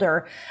get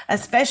older,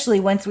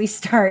 especially once we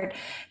start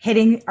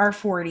hitting our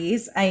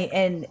 40s.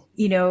 I've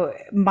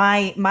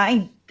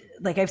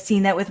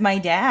seen that with my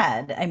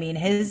dad. I mean,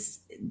 his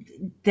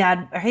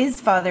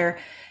father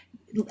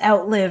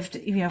outlived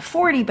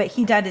 40, but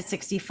he died at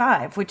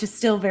 65, which is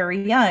still very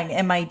young.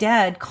 And my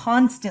dad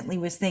constantly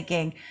was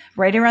thinking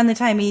right around the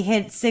time he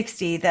hit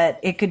 60 that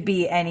it could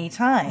be any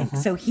time.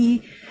 So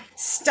he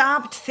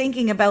stopped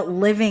thinking about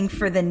living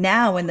for the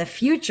now and the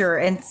future,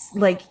 and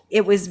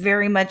it was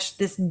very much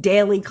this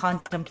daily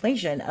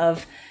contemplation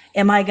of,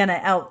 am I going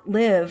to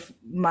outlive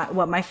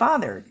what my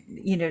father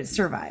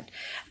survived?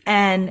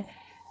 And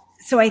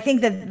so I think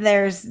that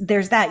there's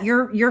that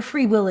your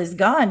free will is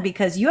gone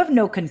because you have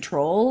no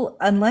control.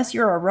 Unless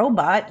you're a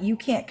robot, you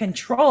can't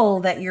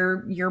control that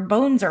your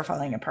bones are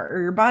falling apart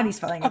or your body's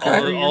falling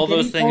apart. All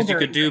those things you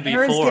could do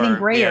before. Hair is getting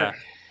grayer. Yeah.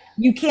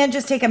 You can't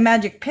just take a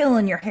magic pill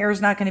and your hair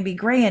is not going to be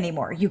gray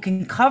anymore. You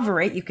can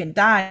cover it, you can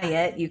dye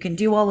it, you can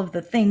do all of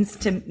the things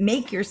to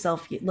make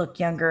yourself look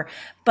younger,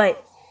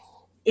 but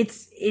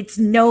it's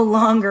no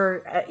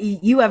longer,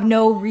 you have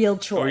no real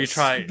choice. Or you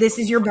try. This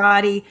is your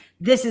body.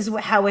 This is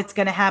how it's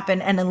going to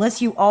happen. And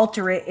unless you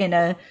alter it in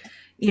a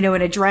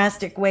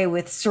drastic way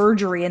with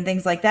surgery and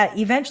things like that,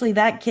 eventually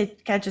that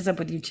catches up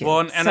with you too.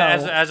 Well, and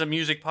as a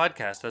music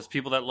podcast, as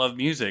people that love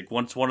music,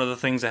 one of the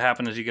things that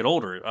happen as you get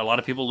older, a lot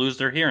of people lose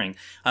their hearing.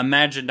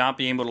 Imagine not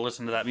being able to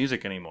listen to that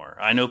music anymore.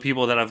 I know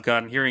people that have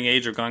gotten hearing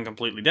aids or gone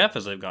completely deaf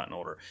as they've gotten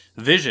older.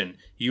 Vision.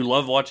 You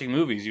love watching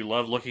movies. You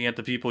love looking at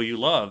the people you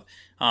love.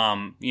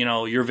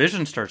 Your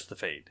vision starts to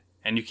fade.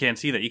 And you can't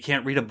see that. You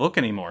can't read a book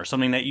anymore,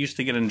 something that you used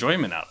to get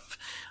enjoyment out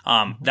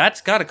of. That's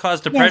got to cause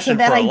depression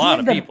for a lot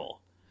of people.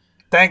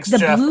 Thanks, the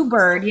Jeff.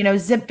 Bluebird,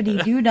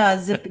 zippity doo dah,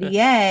 zippity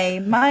yay,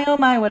 my oh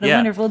my, what a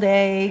wonderful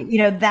day.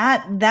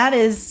 That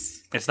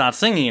is. It's not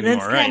singing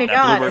anymore, right? That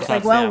God. It's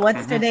like, well,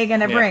 what's today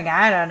going to bring?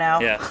 I don't know.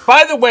 Yeah.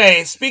 By the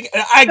way,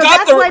 I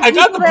got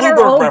the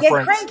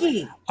Bluebird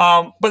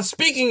reference. But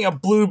speaking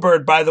of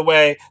Bluebird, by the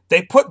way,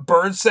 they put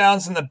bird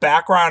sounds in the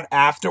background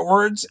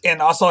afterwards,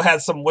 and also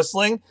had some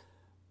whistling.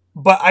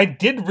 But I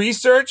did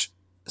research,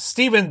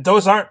 Stephen.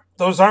 Those aren't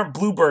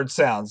Bluebird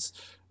sounds.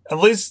 At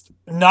least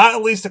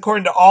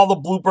according to all the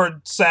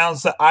Bluebird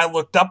sounds that I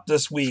looked up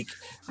this week.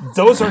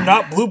 Those are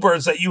not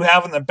Bluebirds that you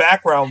have in the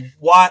background.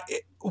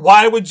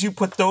 Why would you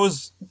put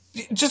those?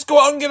 Just go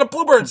out and get a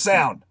Bluebird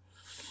sound.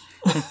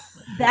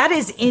 That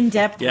is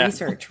in-depth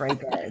research right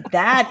there.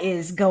 That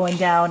is going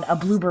down a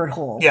Bluebird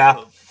hole.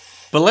 Yeah.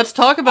 But let's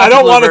talk about. I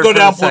don't want to go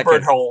down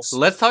Bluebird holes.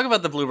 Let's talk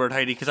about the Bluebird,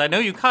 Heidi, because I know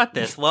you caught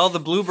this. Well, the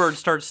Bluebird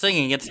starts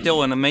singing. It's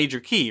still in a major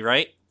key,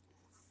 right?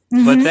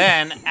 Mm-hmm. But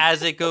then,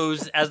 as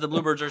the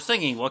Bluebirds are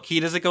singing, what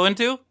key does it go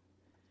into?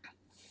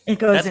 It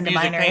goes into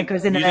minor. It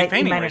goes into the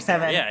minor right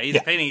 7. Yeah,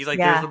 he's painting. He's like,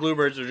 there's the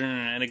Bluebirds,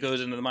 and it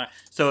goes into the minor.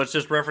 So it's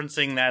just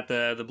referencing that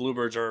the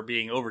Bluebirds are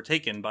being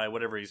overtaken by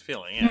whatever he's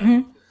feeling.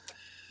 Yeah.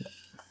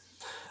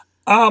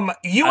 Mm-hmm.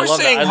 You were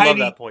saying, I Heidi, love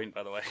that point,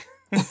 by the way.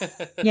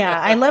 Yeah,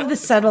 I love the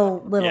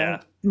subtle little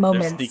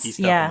moments. There's sneaky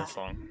stuff in the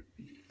song.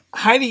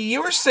 Heidi,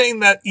 you were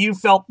saying that you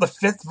felt the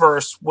 5th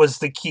verse was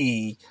the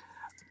key.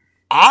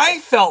 I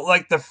felt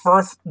like the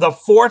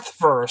 4th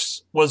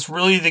verse was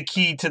really the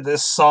key to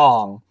this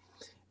song.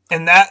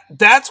 And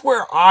that's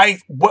where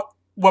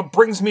what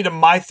brings me to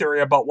my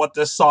theory about what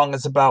this song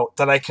is about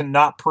that I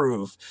cannot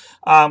prove.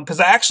 Because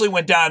I actually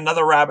went down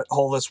another rabbit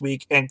hole this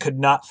week and could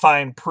not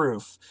find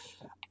proof.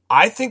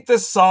 I think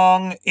this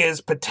song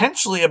is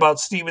potentially about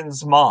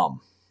Steven's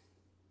mom.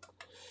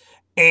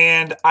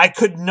 And I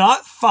could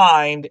not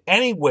find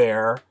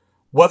anywhere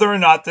whether or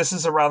not this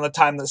is around the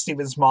time that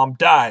Steven's mom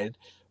died.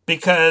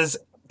 Because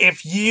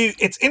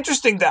it's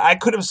interesting that I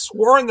could have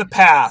sworn in the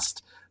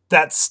past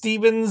that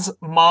Steven's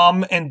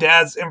mom and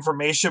dad's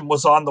information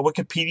was on the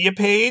Wikipedia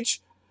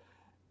page.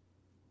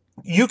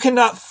 You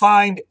cannot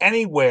find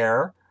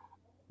anywhere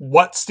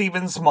what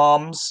Steven's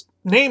mom's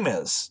name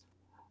is.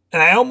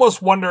 And I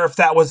almost wonder if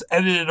that was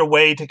edited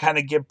away to kind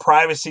of give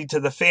privacy to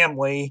the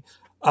family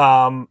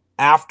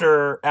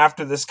after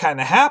this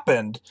kind of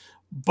happened.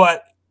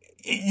 But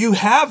you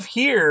have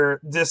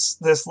here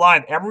this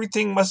line,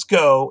 everything must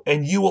go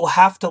and you will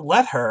have to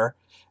let her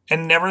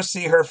and never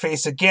see her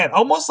face again.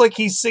 Almost like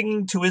he's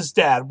singing to his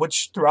dad,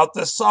 which throughout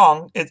this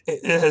song it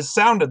has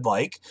sounded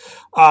like,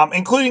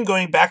 including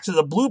going back to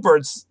the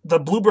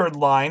Bluebird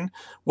line,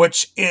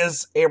 which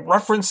is a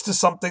reference to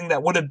something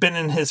that would have been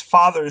in his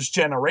father's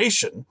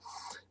generation.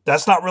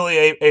 That's not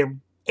really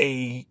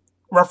a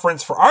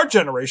reference for our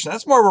generation.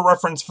 That's more of a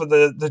reference for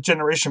the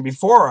generation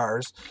before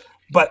ours.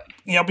 But,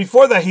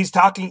 before that, he's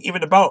talking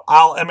even about,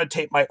 I'll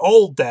imitate my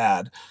old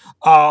dad.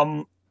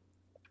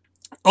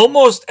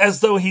 Almost as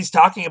though he's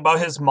talking about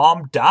his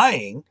mom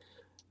dying.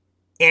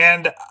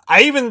 And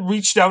I even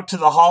reached out to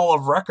the Hall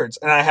of Records,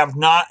 and I have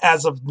not,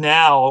 as of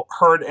now,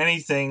 heard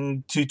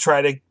anything to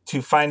try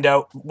to find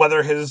out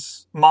whether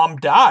his mom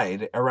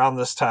died around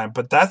this time.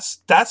 But that's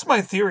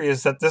my theory,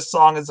 is that this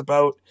song is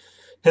about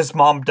his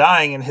mom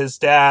dying and his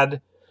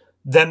dad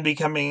then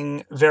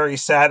becoming very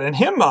sad, and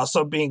him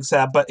also being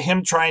sad, but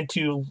him trying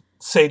to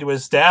say to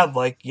his dad,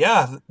 like,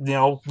 yeah,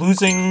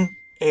 losing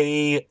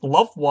a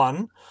loved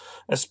one,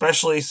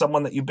 especially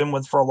someone that you've been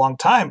with for a long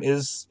time,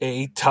 is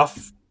a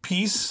tough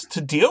piece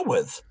to deal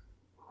with.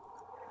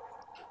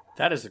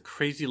 That is a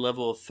crazy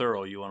level of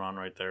thorough you went on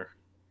right there.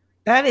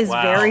 That is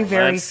very,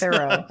 very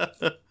thorough.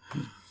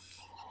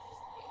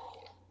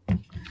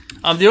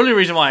 The only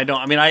reason why I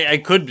don't, I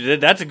could,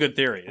 that's a good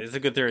theory. It's a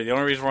good theory. The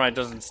only reason why it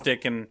doesn't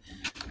stick and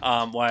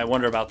why I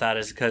wonder about that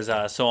is because,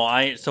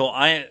 I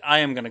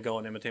am going to go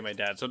and imitate my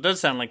dad. So it does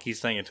sound like he's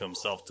saying it to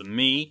himself to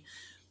me,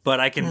 but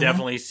I can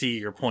definitely see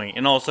your point.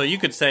 And also you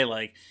could say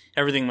like,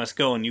 everything must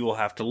go and you will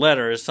have to let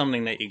her is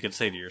something that you could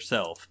say to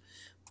yourself.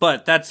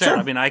 But that's it.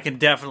 Sure. I can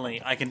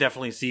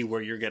definitely see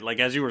where you're getting, like,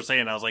 as you were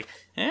saying, I was like,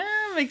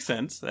 makes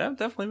sense. That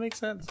definitely makes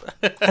sense.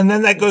 And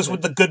then that goes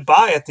with the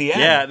goodbye at the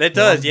end. Yeah, that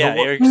does. Yeah,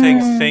 you're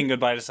saying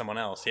goodbye to someone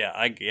else. Yeah,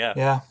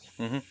 Yeah.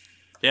 Mm-hmm.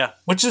 Yeah.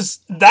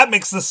 That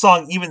makes the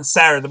song even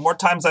sadder. The more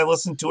times I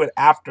listened to it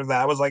after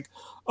that, I was like,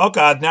 oh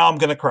God, now I'm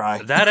going to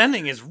cry. That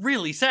ending is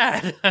really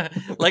sad.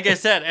 Like I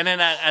said, and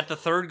then at the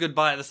third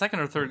goodbye, the second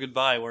or third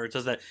goodbye, where it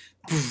does that,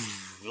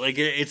 like,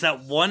 it's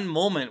that one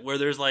moment where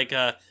there's like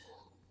a,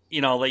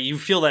 like you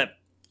feel that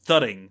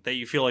thudding that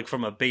you feel like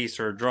from a bass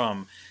or a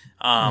drum.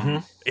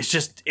 It's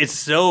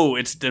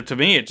to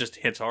me, it just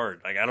hits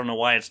hard. Like, I don't know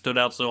why it stood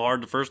out so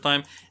hard the first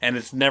time, and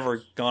it's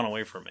never gone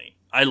away from me.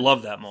 I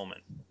love that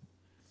moment.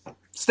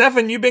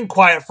 Stefan, you've been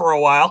quiet for a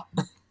while.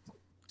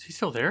 Is he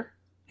still there?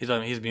 He's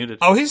muted.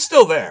 Oh, he's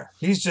still there.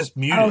 He's just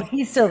muted. Oh,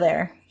 he's still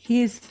there.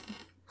 He's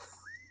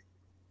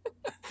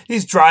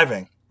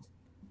driving.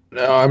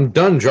 No, I'm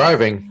done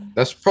driving.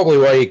 That's probably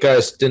why you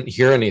guys didn't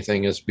hear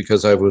anything, is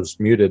because I was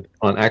muted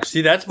on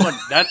accident. See,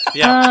 that's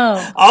yeah.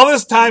 Oh. All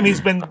this time he's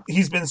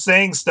been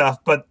saying stuff,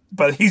 but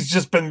he's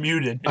just been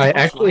muted. I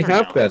actually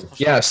have been.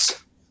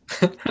 Yes.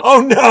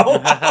 Oh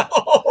no!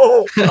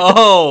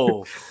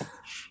 Oh.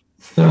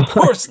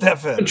 Poor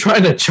Stefan. I'm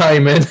trying to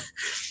chime in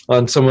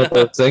on some of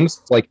those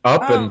things, like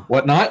up and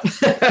whatnot.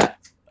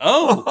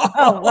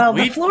 Oh, well,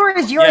 the floor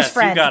is yours,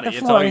 friend. You got it. The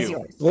floor is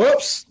yours.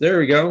 Whoops, there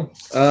we go.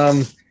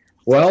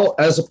 Well,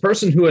 as a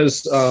person who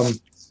has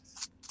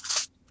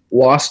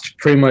lost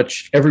pretty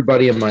much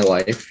everybody in my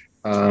life,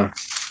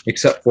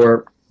 except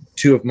for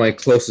two of my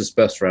closest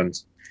best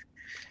friends,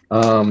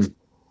 putting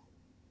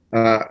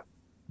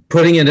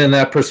it in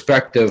that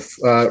perspective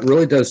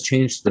really does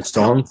change the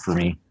song for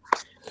me,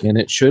 and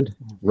it should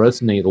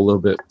resonate a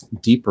little bit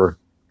deeper.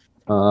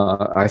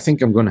 I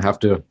think I'm going to have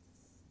to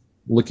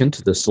look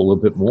into this a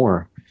little bit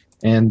more.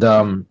 And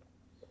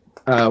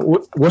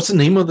what's the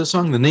name of the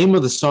song? The name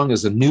of the song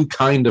is A New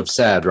Kind of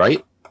Sad,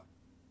 right?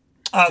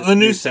 The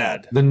New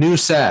Sad. The New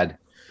Sad.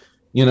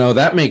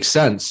 That makes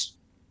sense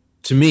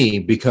to me,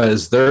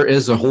 because there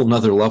is a whole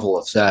nother level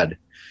of sad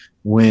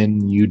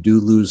when you do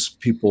lose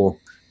people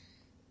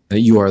that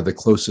you are the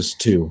closest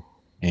to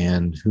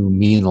and who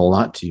mean a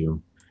lot to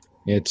you.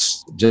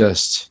 It's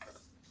just,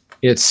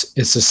 it's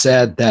a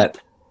sad that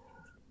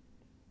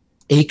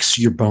aches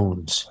your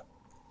bones.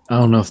 I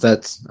don't know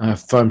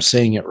if I'm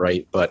saying it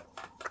right, but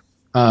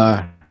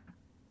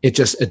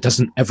it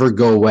doesn't ever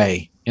go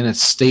away, and it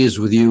stays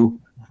with you,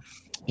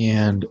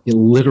 and it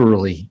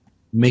literally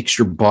makes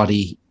your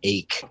body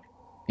ache.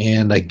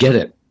 And I get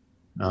it.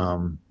 I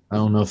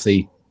don't know if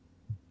they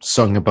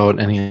sung about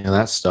any of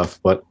that stuff,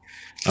 but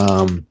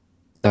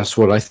that's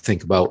what I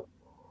think about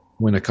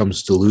when it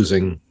comes to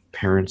losing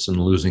parents and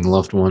losing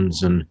loved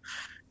ones and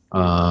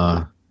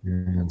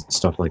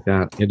stuff like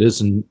that. It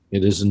is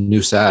a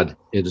new sad.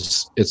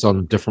 It's on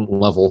a different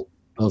level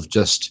of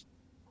just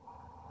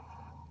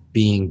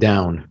being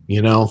down,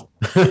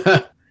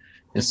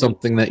 It's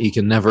something that you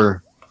can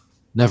never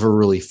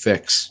really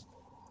fix,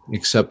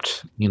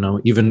 except,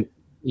 even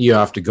you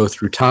have to go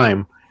through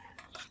time.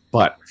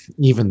 But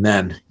even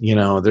then,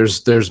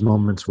 there's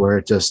moments where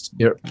it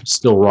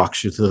still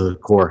rocks you to the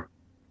core.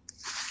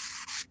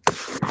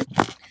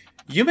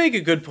 You make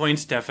a good point,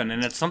 Stefan,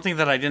 and it's something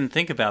that I didn't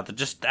think about that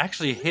just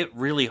actually hit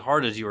really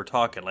hard as you were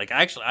talking. Like,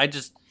 actually, I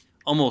just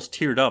almost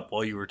teared up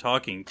while you were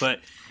talking. But,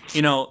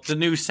 the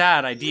new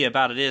sad idea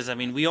about it is,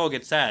 we all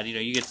get sad.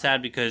 You get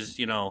sad because,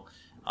 you're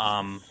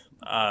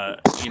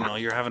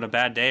having a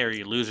bad day, or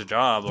you lose a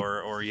job,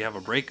 or you have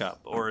a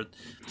breakup.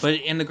 But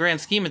in the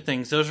grand scheme of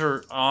things, those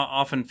are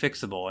often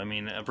fixable.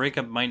 A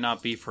breakup might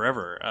not be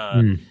forever.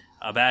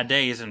 A bad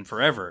day isn't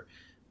forever.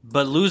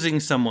 But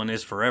losing someone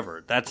is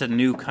forever. That's a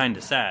new kind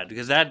of sad,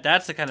 because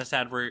that's the kind of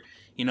sad where,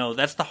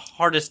 that's the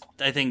hardest,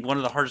 I think, one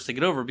of the hardest to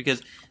get over,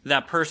 because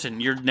that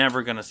person, you're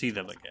never going to see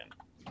them again.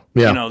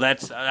 Yeah.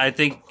 That's, I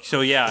think,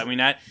 so yeah, I mean,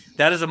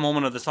 that is a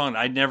moment of the song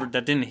that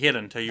didn't hit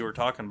until you were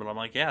talking, but I'm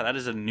like, yeah, that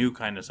is a new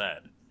kind of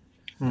sad.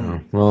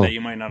 Well, that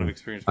you might not have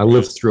experienced. I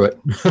lived through it.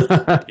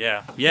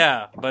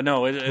 Yeah, but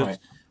no, it was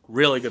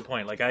really good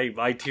point. Like, I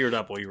teared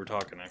up while you were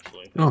talking,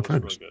 actually. Oh,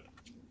 thanks. Really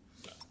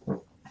good.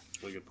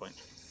 Really good point.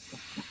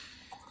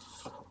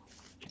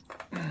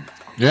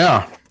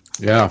 Yeah.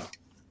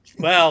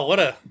 Well, what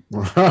an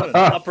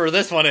upper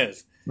this one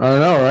is. I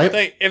know, right?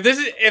 Like,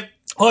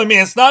 well, I mean,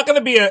 it's not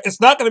going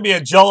to be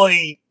a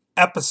jolly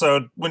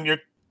episode when you're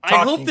talking.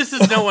 I hope this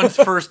is no one's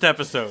first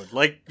episode.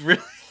 Like,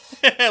 really,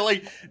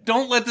 like,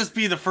 don't let this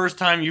be the first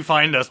time you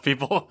find us,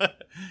 people.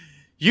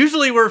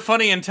 Usually we're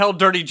funny and tell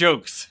dirty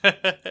jokes.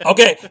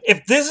 Okay,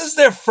 if this is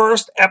their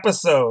first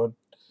episode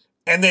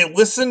and they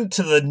listen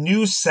to the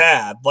new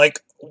sad, like,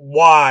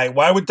 why?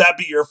 Why would that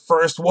be your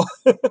first one?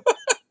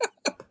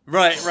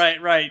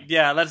 Right.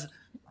 Yeah,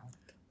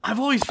 I've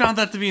always found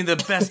that to be the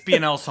best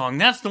BNL song.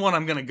 That's the one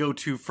I'm going to go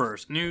to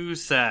first. New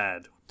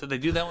sad. Did they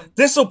do that one?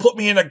 This will put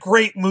me in a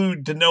great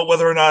mood to know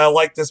whether or not I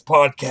like this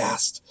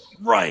podcast.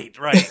 Right.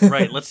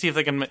 Let's see if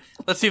they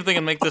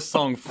can make this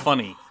song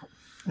funny.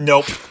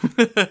 Nope.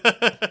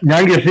 Now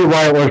you see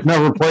why it was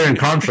never played in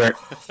concert.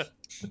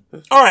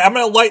 All right, I'm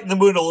going to lighten the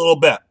mood a little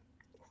bit.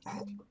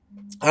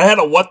 I had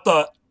a what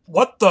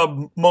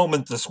the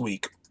moment this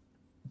week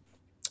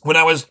when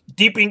I was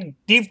deep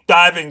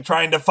diving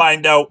trying to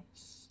find out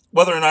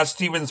whether or not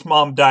Steven's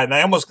mom died. And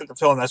I almost get the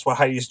feeling that's what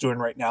Heidi's doing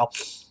right now.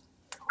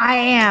 I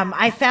am.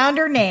 I found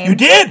her name. You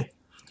did?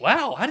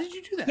 Wow, how did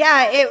you do that?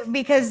 Yeah,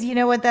 because you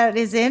know what that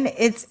is in?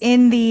 It's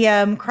in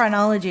the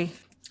chronology.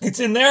 It's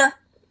in there?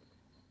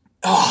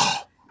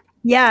 Oh.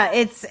 Yeah,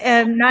 it's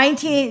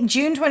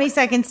June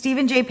 22nd.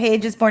 Stephen J.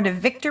 Page is born to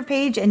Victor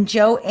Page and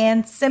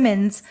Joanne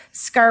Simmons,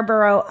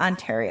 Scarborough,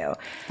 Ontario.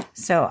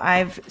 So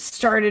I've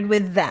started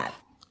with that.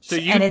 So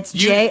it's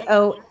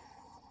J-O.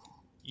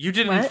 You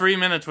did in 3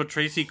 minutes what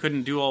Tracy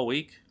couldn't do all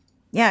week?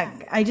 Yeah,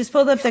 I just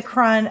pulled up the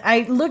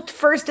I looked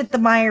first at the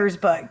Myers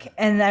book,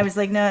 and I was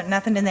like, no,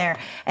 nothing in there.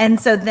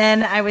 And so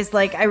then I was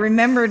like, I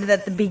remembered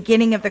that the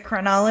beginning of the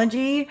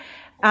chronology,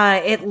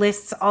 it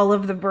lists all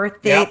of the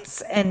birth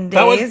dates and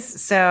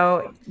days.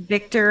 So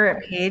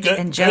Victor Page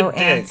and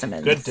Joanne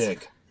Simmons. Good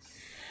dig.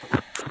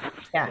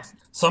 Yeah.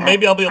 So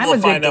maybe I'll be able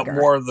to find out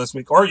more this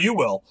week, or you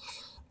will.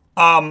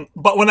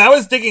 But when I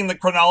was digging the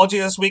chronology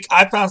this week,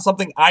 I found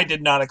something I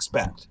did not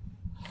expect.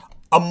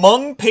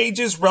 Among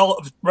Page's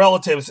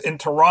relatives in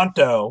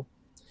Toronto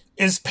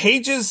is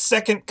Page's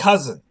second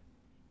cousin.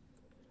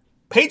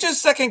 Page's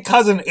second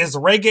cousin is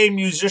reggae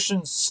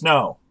musician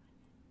Snow.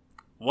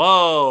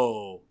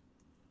 Whoa.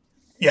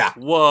 Yeah.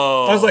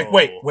 Whoa. I was like,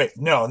 wait,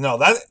 no,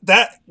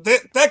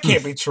 that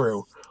can't be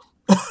true.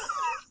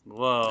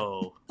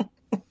 Whoa.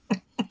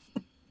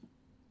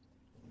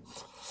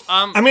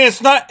 I mean,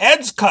 it's not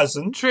Ed's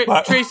cousin.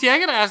 Tracy, I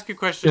gotta ask you a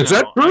question. Is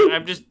that true?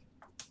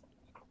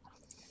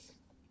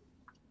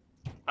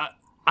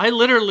 I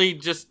literally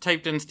just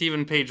typed in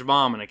Stephen Page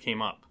mom and it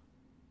came up.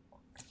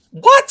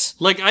 What?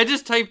 Like, I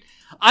just typed...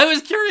 I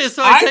was curious,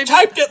 so I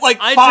typed it like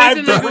I 5 typed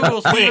into different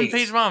Google Stephen ways.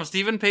 Page mom.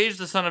 Stephen Page,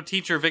 the son of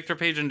teacher Victor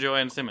Page and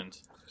Joanne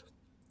Simmons.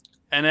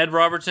 And Ed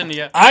Robertson,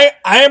 yeah. I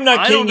am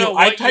not kidding you.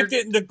 I typed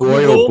it into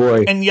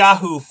Google and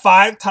Yahoo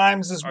 5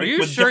 times this week. Are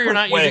you sure you're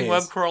not using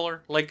web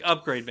crawler? Like,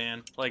 upgrade,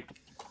 man. Like,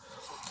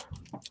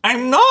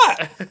 I'm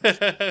not.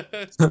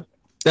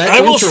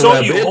 I will show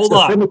you. Hold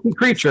on.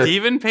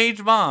 Stephen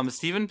Page mom.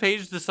 Stephen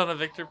Page, the son of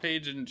Victor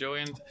Page and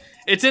Joanne.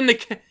 It's in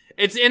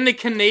the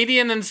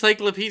Canadian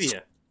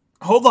Encyclopedia.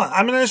 Hold on.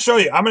 I'm going to show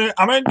you. I'm going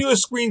to do a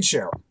screen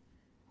share.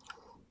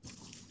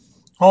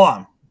 Hold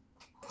on.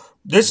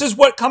 This is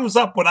what comes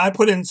up when I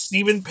put in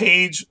Stephen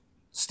Page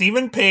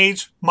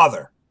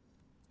mother.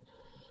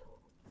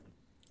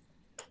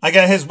 I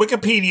got his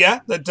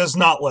Wikipedia that does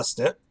not list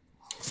it.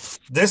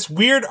 This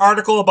weird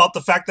article about the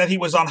fact that he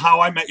was on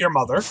How I Met Your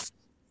Mother.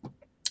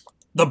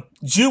 The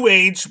Jew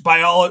Age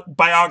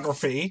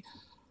biography.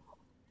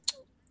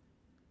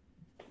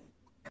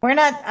 I'm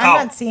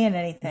not seeing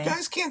anything. You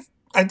guys can't.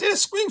 I did a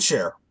screen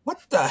share. What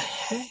the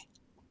heck?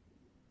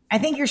 I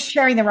think you're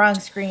sharing the wrong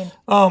screen.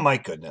 Oh my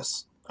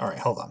goodness. All right,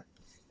 hold on.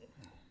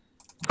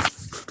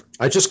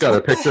 I just got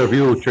a picture of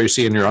you,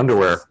 Tracy, in your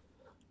underwear.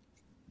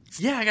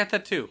 Yeah, I got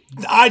that too.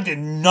 I did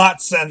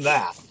not send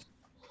that.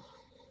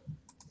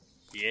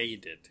 Yeah, you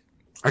did.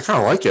 I kind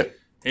of like it.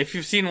 If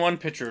you've seen one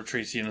picture of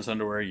Tracy in his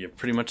underwear, you've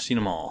pretty much seen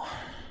them all.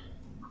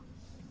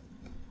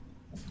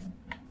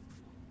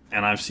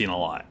 And I've seen a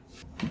lot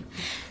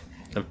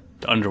of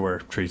underwear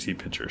Tracy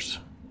pictures.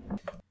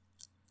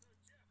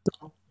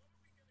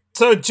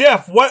 So,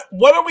 Jeff, what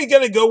are we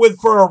going to go with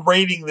for a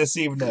rating this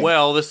evening?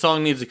 Well, this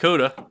song needs a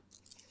coda.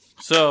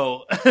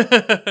 So,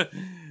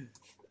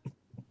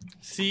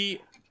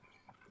 see,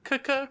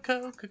 coda.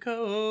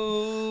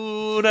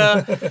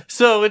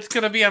 So it's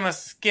going to be on a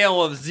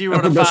scale of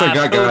 0 to 5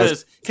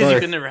 codas, because you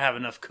can never have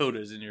enough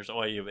codas in your.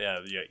 Oh, you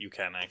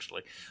can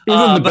actually.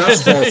 Even the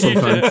best hole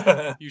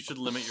sometimes. You should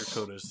limit your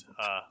codas.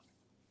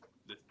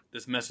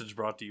 This message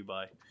brought to you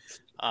by.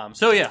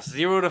 So yes,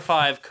 0 to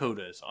 5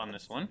 codas on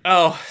this one.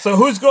 Oh, So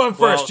who's going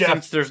first, Jeff?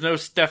 Since there's no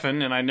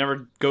Stefan and I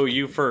never go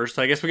you first,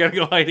 I guess we gotta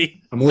go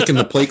Heidi. I'm looking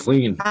to play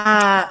clean.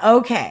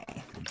 Okay.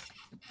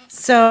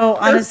 So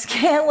on a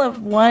scale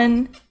of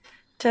 1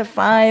 to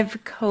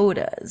 5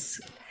 codas.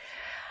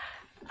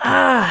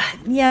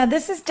 Yeah,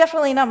 this is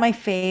definitely not my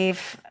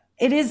fave.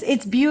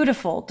 It's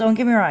beautiful. Don't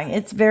get me wrong.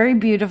 It's very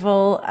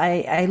beautiful.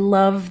 I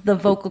love the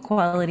vocal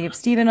quality of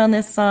Steven on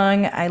this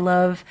song. I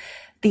love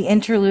the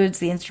interludes,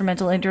 the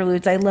instrumental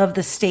interludes. I love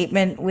the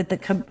statement with the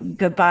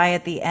goodbye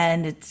at the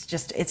end.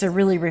 It's a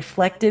really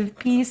reflective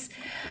piece.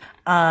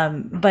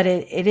 But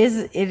it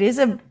is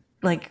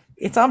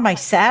it's on my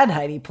sad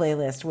Heidi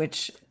playlist,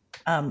 which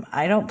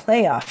I don't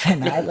play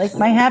often. I like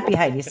my happy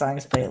Heidi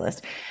songs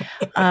playlist.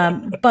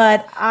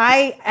 But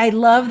I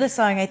love the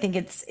song. I think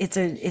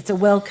it's a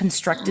well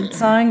constructed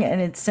song,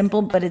 and it's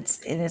simple, but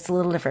it's a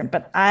little different.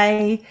 But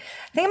I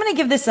think I'm going to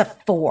give this a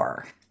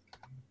 4.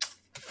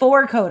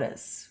 4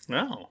 codas.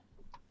 No,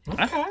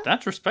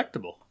 that's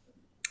respectable.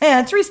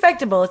 Yeah, it's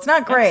respectable. It's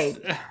not great,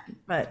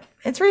 but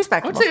it's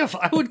respectable.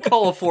 I would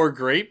call a 4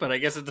 great, but I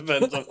guess it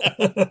depends on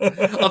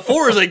that. A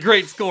 4 is a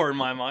great score in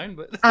my mind,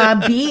 but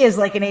B is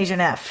like an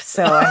Asian F.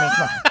 So I mean,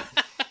 come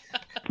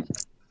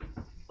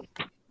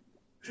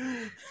on.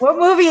 What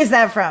movie is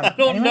that from? I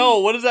don't know.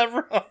 What is that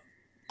from?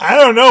 I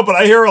don't know, but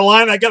I hear a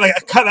line I gotta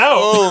cut out.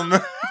 Oh,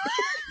 man.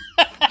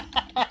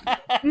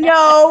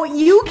 No,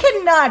 you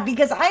cannot,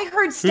 because I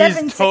heard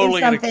Stefan say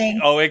something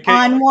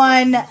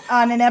on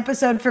an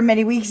episode from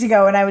many weeks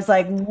ago, and I was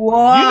like,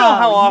 "Whoa!" You know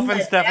how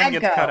often Stefan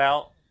gets cut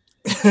out.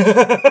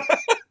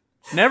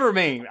 Never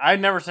me. I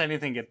never say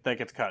anything that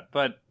gets cut,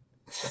 but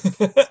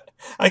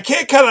I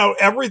can't cut out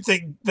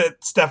everything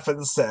that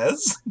Stefan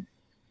says.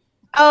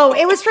 Oh,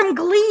 it was from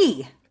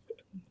Glee.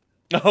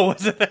 Oh,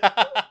 was it?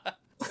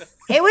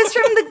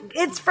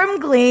 It's from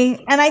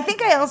Glee, and I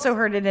think I also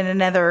heard it in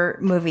another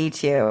movie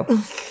too.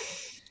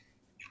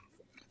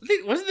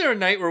 Wasn't there a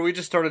night where we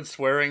just started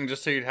swearing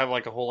just so you'd have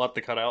like a whole lot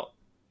to cut out?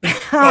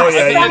 Oh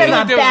yeah, Son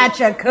of a batch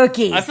of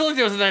cookies. I feel like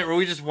there was a night where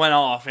we just went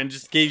off and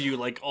just gave you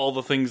like all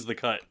the things to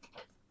cut.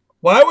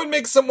 Why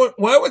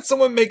would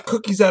someone make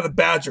cookies out of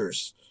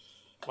badgers?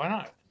 Why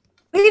not?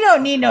 We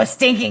don't need no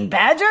stinking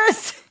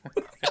badgers.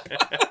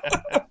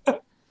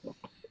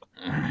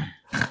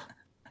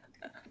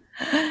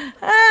 Yes.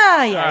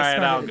 All right,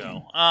 I'll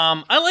go.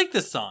 I like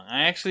this song.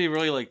 I actually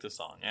really like this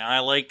song. I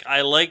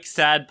like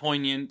sad,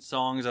 poignant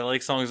songs. I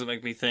like songs that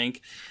make me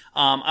think.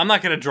 I'm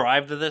not gonna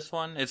drive to this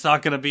one. It's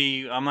not gonna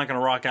be. I'm not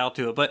gonna rock out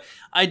to it. But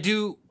I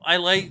do. I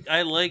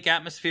like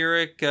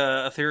atmospheric,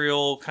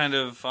 ethereal, kind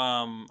of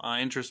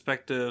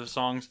introspective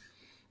songs.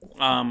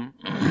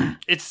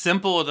 It's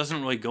simple. It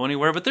doesn't really go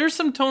anywhere. But there's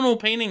some tonal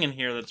painting in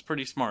here that's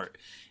pretty smart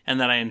and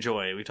that I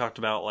enjoy. We talked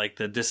about like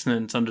the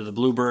dissonance under the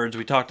bluebirds.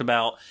 We talked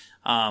about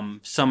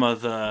some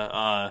of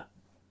the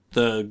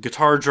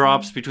guitar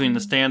drops between the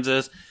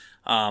stanzas.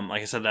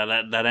 Like I said,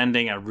 that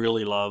ending I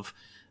really love.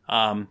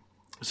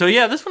 So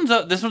yeah, this one's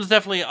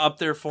definitely up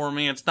there for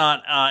me. It's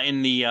not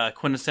in the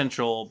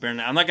quintessential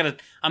Baronet. I'm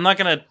not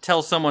gonna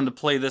tell someone to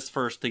play this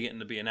first to get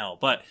into B&L,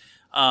 but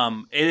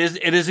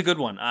it is a good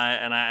one.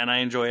 I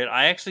enjoy it.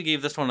 I actually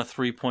gave this one a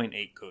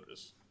 3.8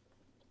 codas,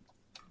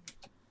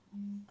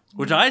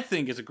 which I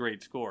think is a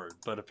great score.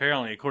 But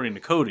apparently, according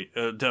to Cody,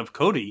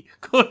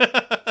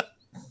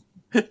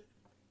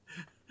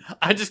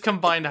 I just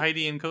combined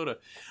Heidi and Coda.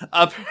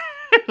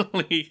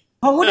 Apparently,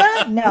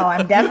 Hoda? No,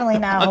 I'm definitely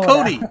not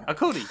Hoda. A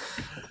Cody.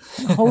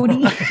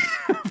 Hody.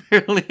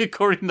 Apparently,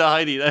 according to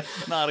Heidi,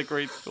 that's not a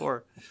great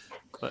score.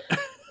 But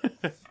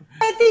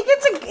I think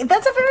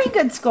that's a very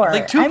good score.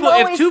 Like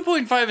if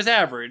 2.5 is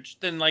average,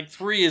 then like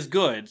 3 is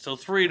good. So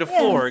 3 to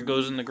 4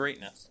 goes into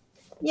greatness.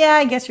 Yeah,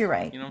 I guess you're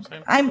right. You know what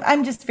I'm saying?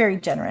 I'm just very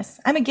generous.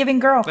 I'm a giving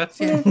girl. That's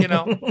you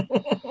know.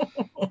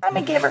 I'm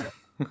a giver.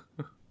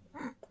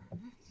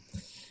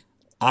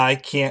 I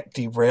can't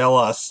derail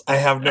us. I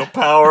have no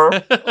power.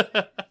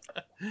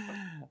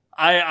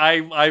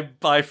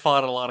 I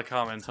fought a lot of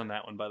comments on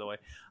that one, by the way.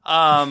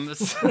 And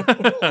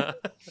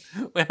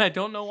I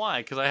don't know why,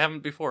 because I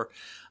haven't before.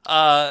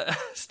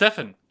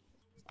 Stefan.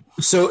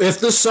 So if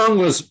this song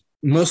was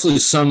mostly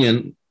sung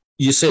in,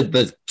 you said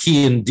the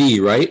key in D,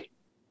 right?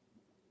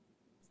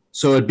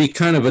 So it'd be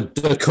kind of a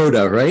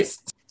Dakota, right?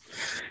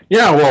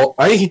 Yeah, well,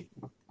 I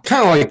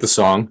kind of like the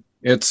song.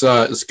 It's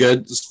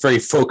good. It's very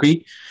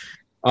folky.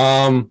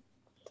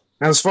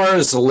 As far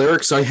as the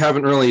lyrics, I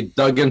haven't really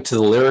dug into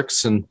the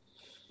lyrics, and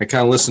I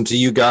kind of listened to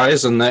you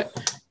guys, and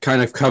that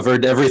kind of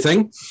covered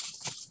everything.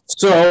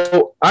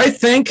 So I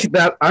think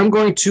that I'm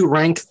going to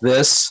rank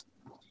this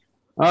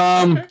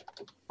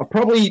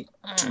probably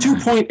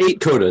 2.8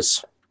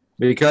 codas,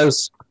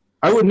 because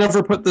I would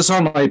never put this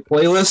on my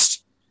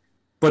playlist,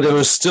 but it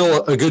was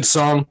still a good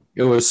song.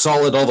 It was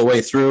solid all the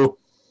way through.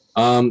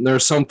 There are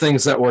some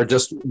things that were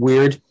just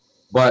weird,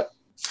 but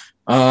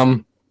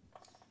I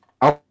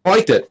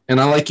liked it, and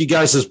I like you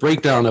guys'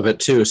 breakdown of it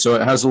too, so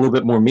it has a little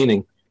bit more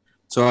meaning.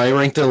 So I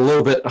ranked it a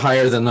little bit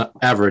higher than the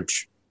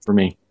average for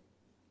me.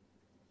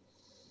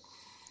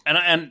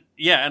 And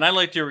Yeah, and I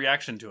liked your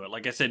reaction to it.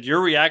 Like I said,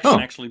 your reaction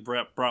actually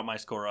brought my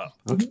score up.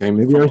 Okay,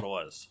 maybe what it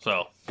was.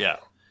 So yeah,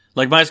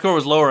 like my score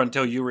was lower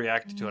until you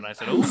reacted to it. And I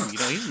said, "Oh,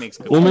 he makes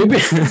good." Well, maybe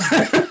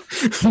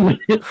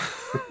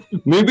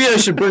maybe I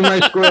should bring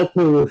my score up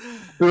to.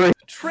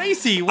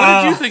 Tracy,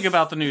 what did you think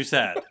about the new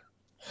sad?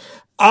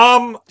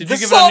 Did you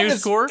give it a new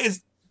score?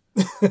 It's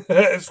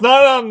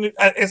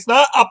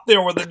not up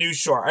there with a New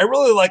Shore. I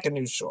really like a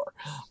New Shore.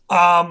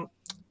 I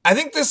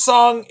think this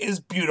song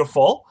is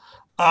beautiful.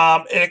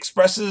 It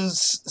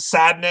expresses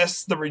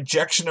sadness, the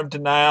rejection of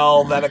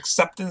denial, that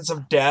acceptance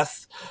of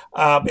death.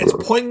 It's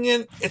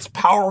poignant, it's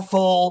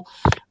powerful,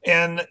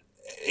 and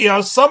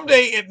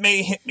someday it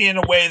may hit me in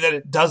a way that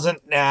it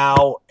doesn't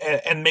now,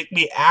 and make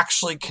me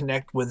actually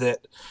connect with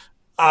it.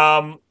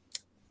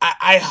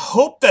 I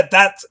hope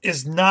that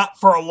is not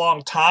for a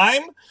long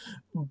time,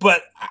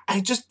 but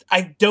I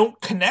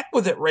don't connect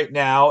with it right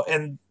now,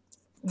 and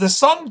the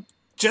song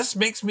just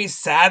makes me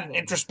sad and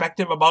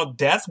introspective about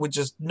death, which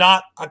is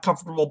not a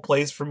comfortable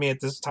place for me at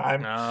this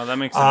time. No, that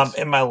makes sense.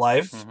 In my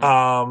life.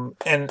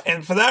 Mm-hmm.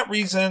 And for that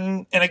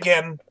reason, and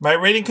again, my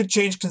rating could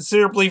change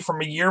considerably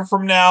from a year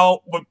from now,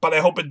 but I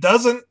hope it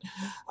doesn't.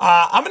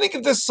 I'm going to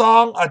give this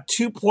song a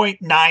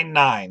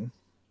 2.99.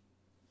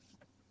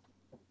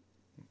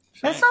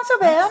 That's not so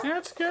bad. Yeah,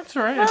 that's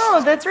right.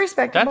 No, that's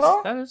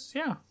respectable. That is,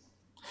 yeah.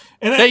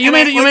 And you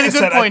made a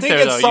good point I think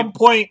there, at some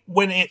point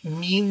when it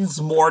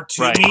means more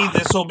to me,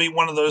 this will be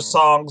one of those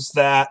songs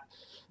that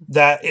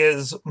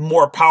is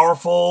more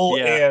powerful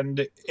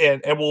and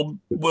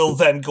will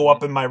then go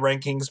up in my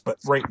rankings. But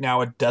right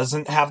now it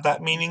doesn't have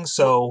that meaning.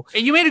 So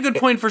you made a good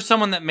point for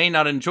someone that may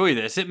not enjoy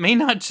this. It may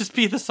not just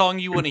be the song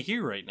you want to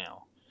hear right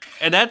now.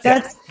 And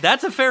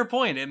that's a fair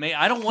point.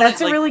 I don't want.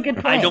 That's a really good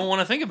point. I don't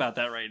want to think about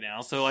that right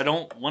now, so I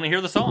don't want to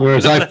hear the song.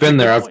 Whereas I've been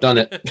there, I've done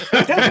it.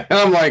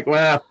 I'm like,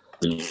 well,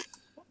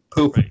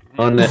 poop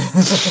on it.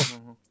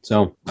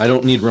 So I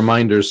don't need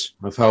reminders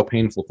of how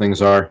painful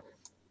things are.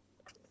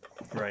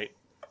 Right.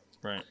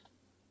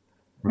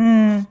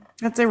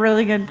 That's a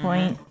really good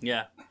point.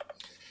 Yeah.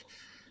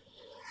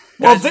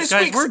 Well, this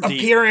week's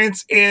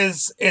appearance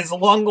is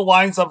along the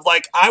lines of,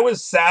 like, I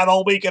was sad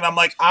all week, and I'm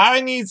like,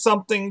 I need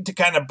something to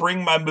kind of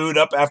bring my mood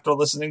up after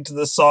listening to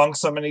this song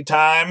so many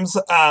times.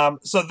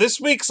 So this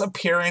week's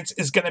appearance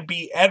is going to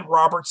be Ed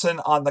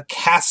Robertson on The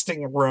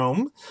Casting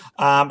Room.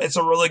 It's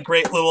a really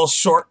great little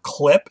short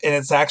clip, and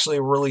it's actually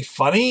really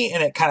funny,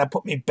 and it kind of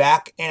put me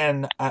back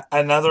in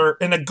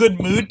a good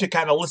mood to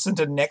kind of listen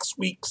to next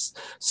week's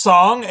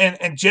song.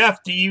 And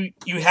Jeff, do you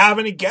have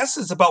any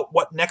guesses about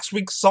what next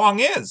week's song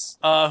is?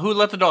 Who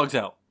let the dogs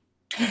out?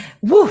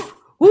 Woof,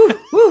 woof,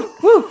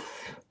 woof, woof.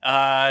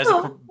 Is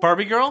it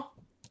Barbie Girl?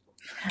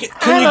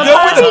 Can you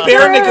go with a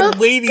Bare Naked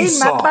Ladies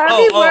song?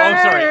 Oh,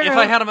 I'm sorry. If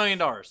I Had $1 Million.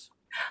 Are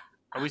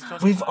we still?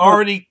 We've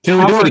already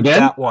covered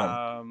that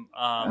one.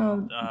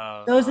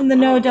 Those in the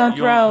know don't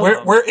throw.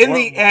 We're in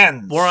the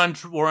end. War on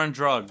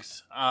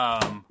drugs.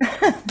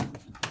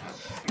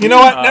 You know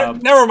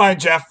what? Never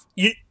mind, Jeff.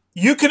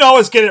 You can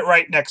always get it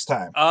right next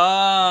time. Okay.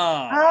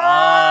 Oh,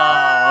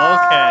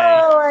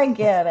 I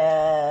get it.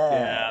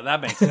 Yeah, that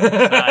makes sense.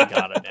 I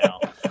got it now.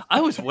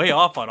 I was way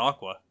off on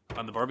Aqua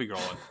on the Barbie Girl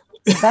one.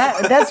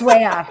 That's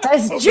way off.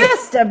 That's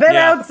just a bit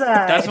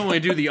outside. That's when we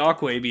do the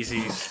Aqua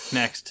ABCs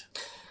next.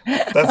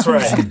 That's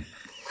right.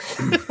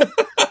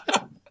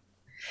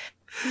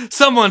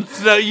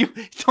 You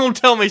don't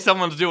tell me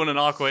someone's doing an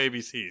Aqua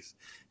ABCs,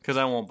 because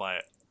I won't buy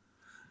it.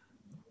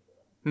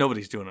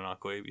 Nobody's doing an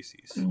Aqua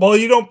ABCs. Well,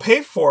 you don't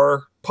pay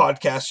for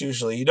podcasts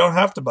usually. You don't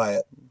have to buy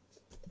it.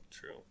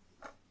 True.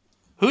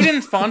 Who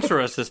didn't sponsor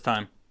us this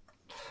time?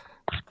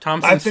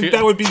 I think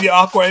that would be the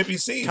Aqua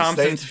ABCs.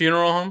 Thompson's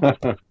Funeral Home?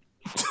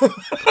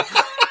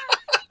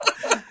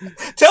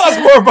 Tell us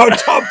more about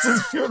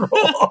Thompson's Funeral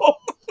Home.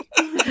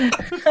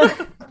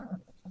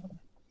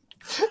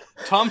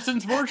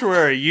 Thompson's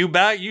Mortuary. You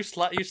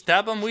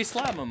stab them, we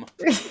slap them.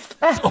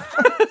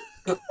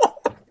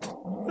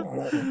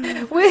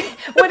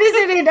 What is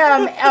it in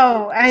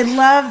I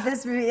love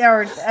this movie,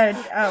 or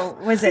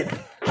was it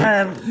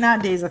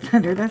not Days of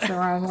Thunder? That's the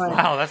wrong one.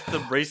 Wow, that's the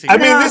racing. I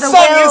mean, this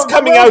song is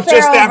coming out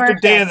just after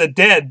Day of the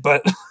Dead,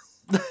 but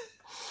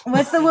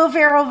what's the Will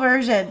Ferrell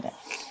version?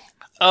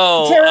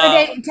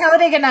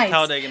 Talladega Nights.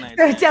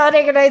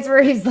 Talladega Nights,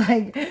 where he's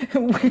like,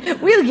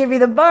 we'll give you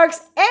the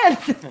box and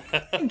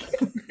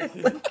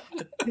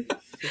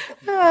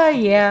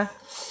yeah.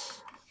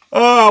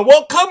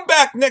 Well, come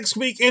back next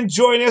week and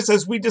join us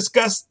as we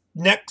discuss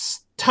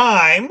next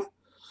time.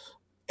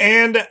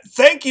 And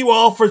thank you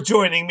all for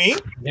joining me.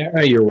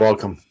 Yeah, you're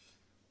welcome.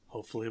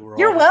 Hopefully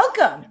You're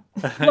welcome.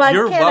 What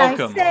you're can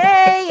welcome. I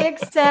say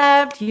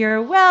except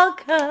you're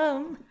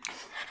welcome?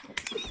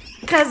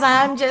 'Cause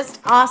I'm just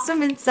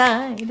awesome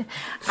inside.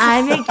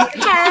 I make you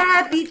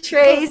happy,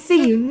 Tracy,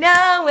 you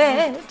know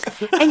it.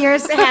 And you're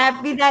so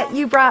happy that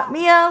you brought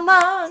me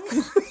along.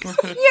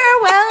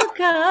 You're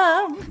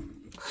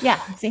welcome. Yeah,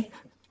 see?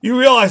 You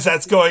realize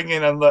that's going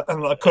in on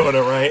the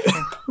coda, right?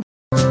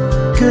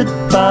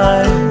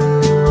 Goodbye,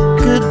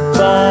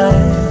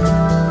 goodbye.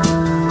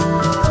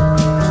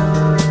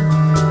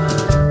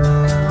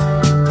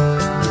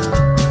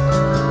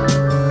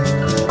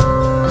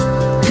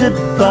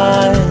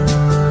 goodbye,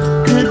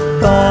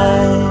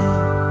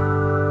 goodbye.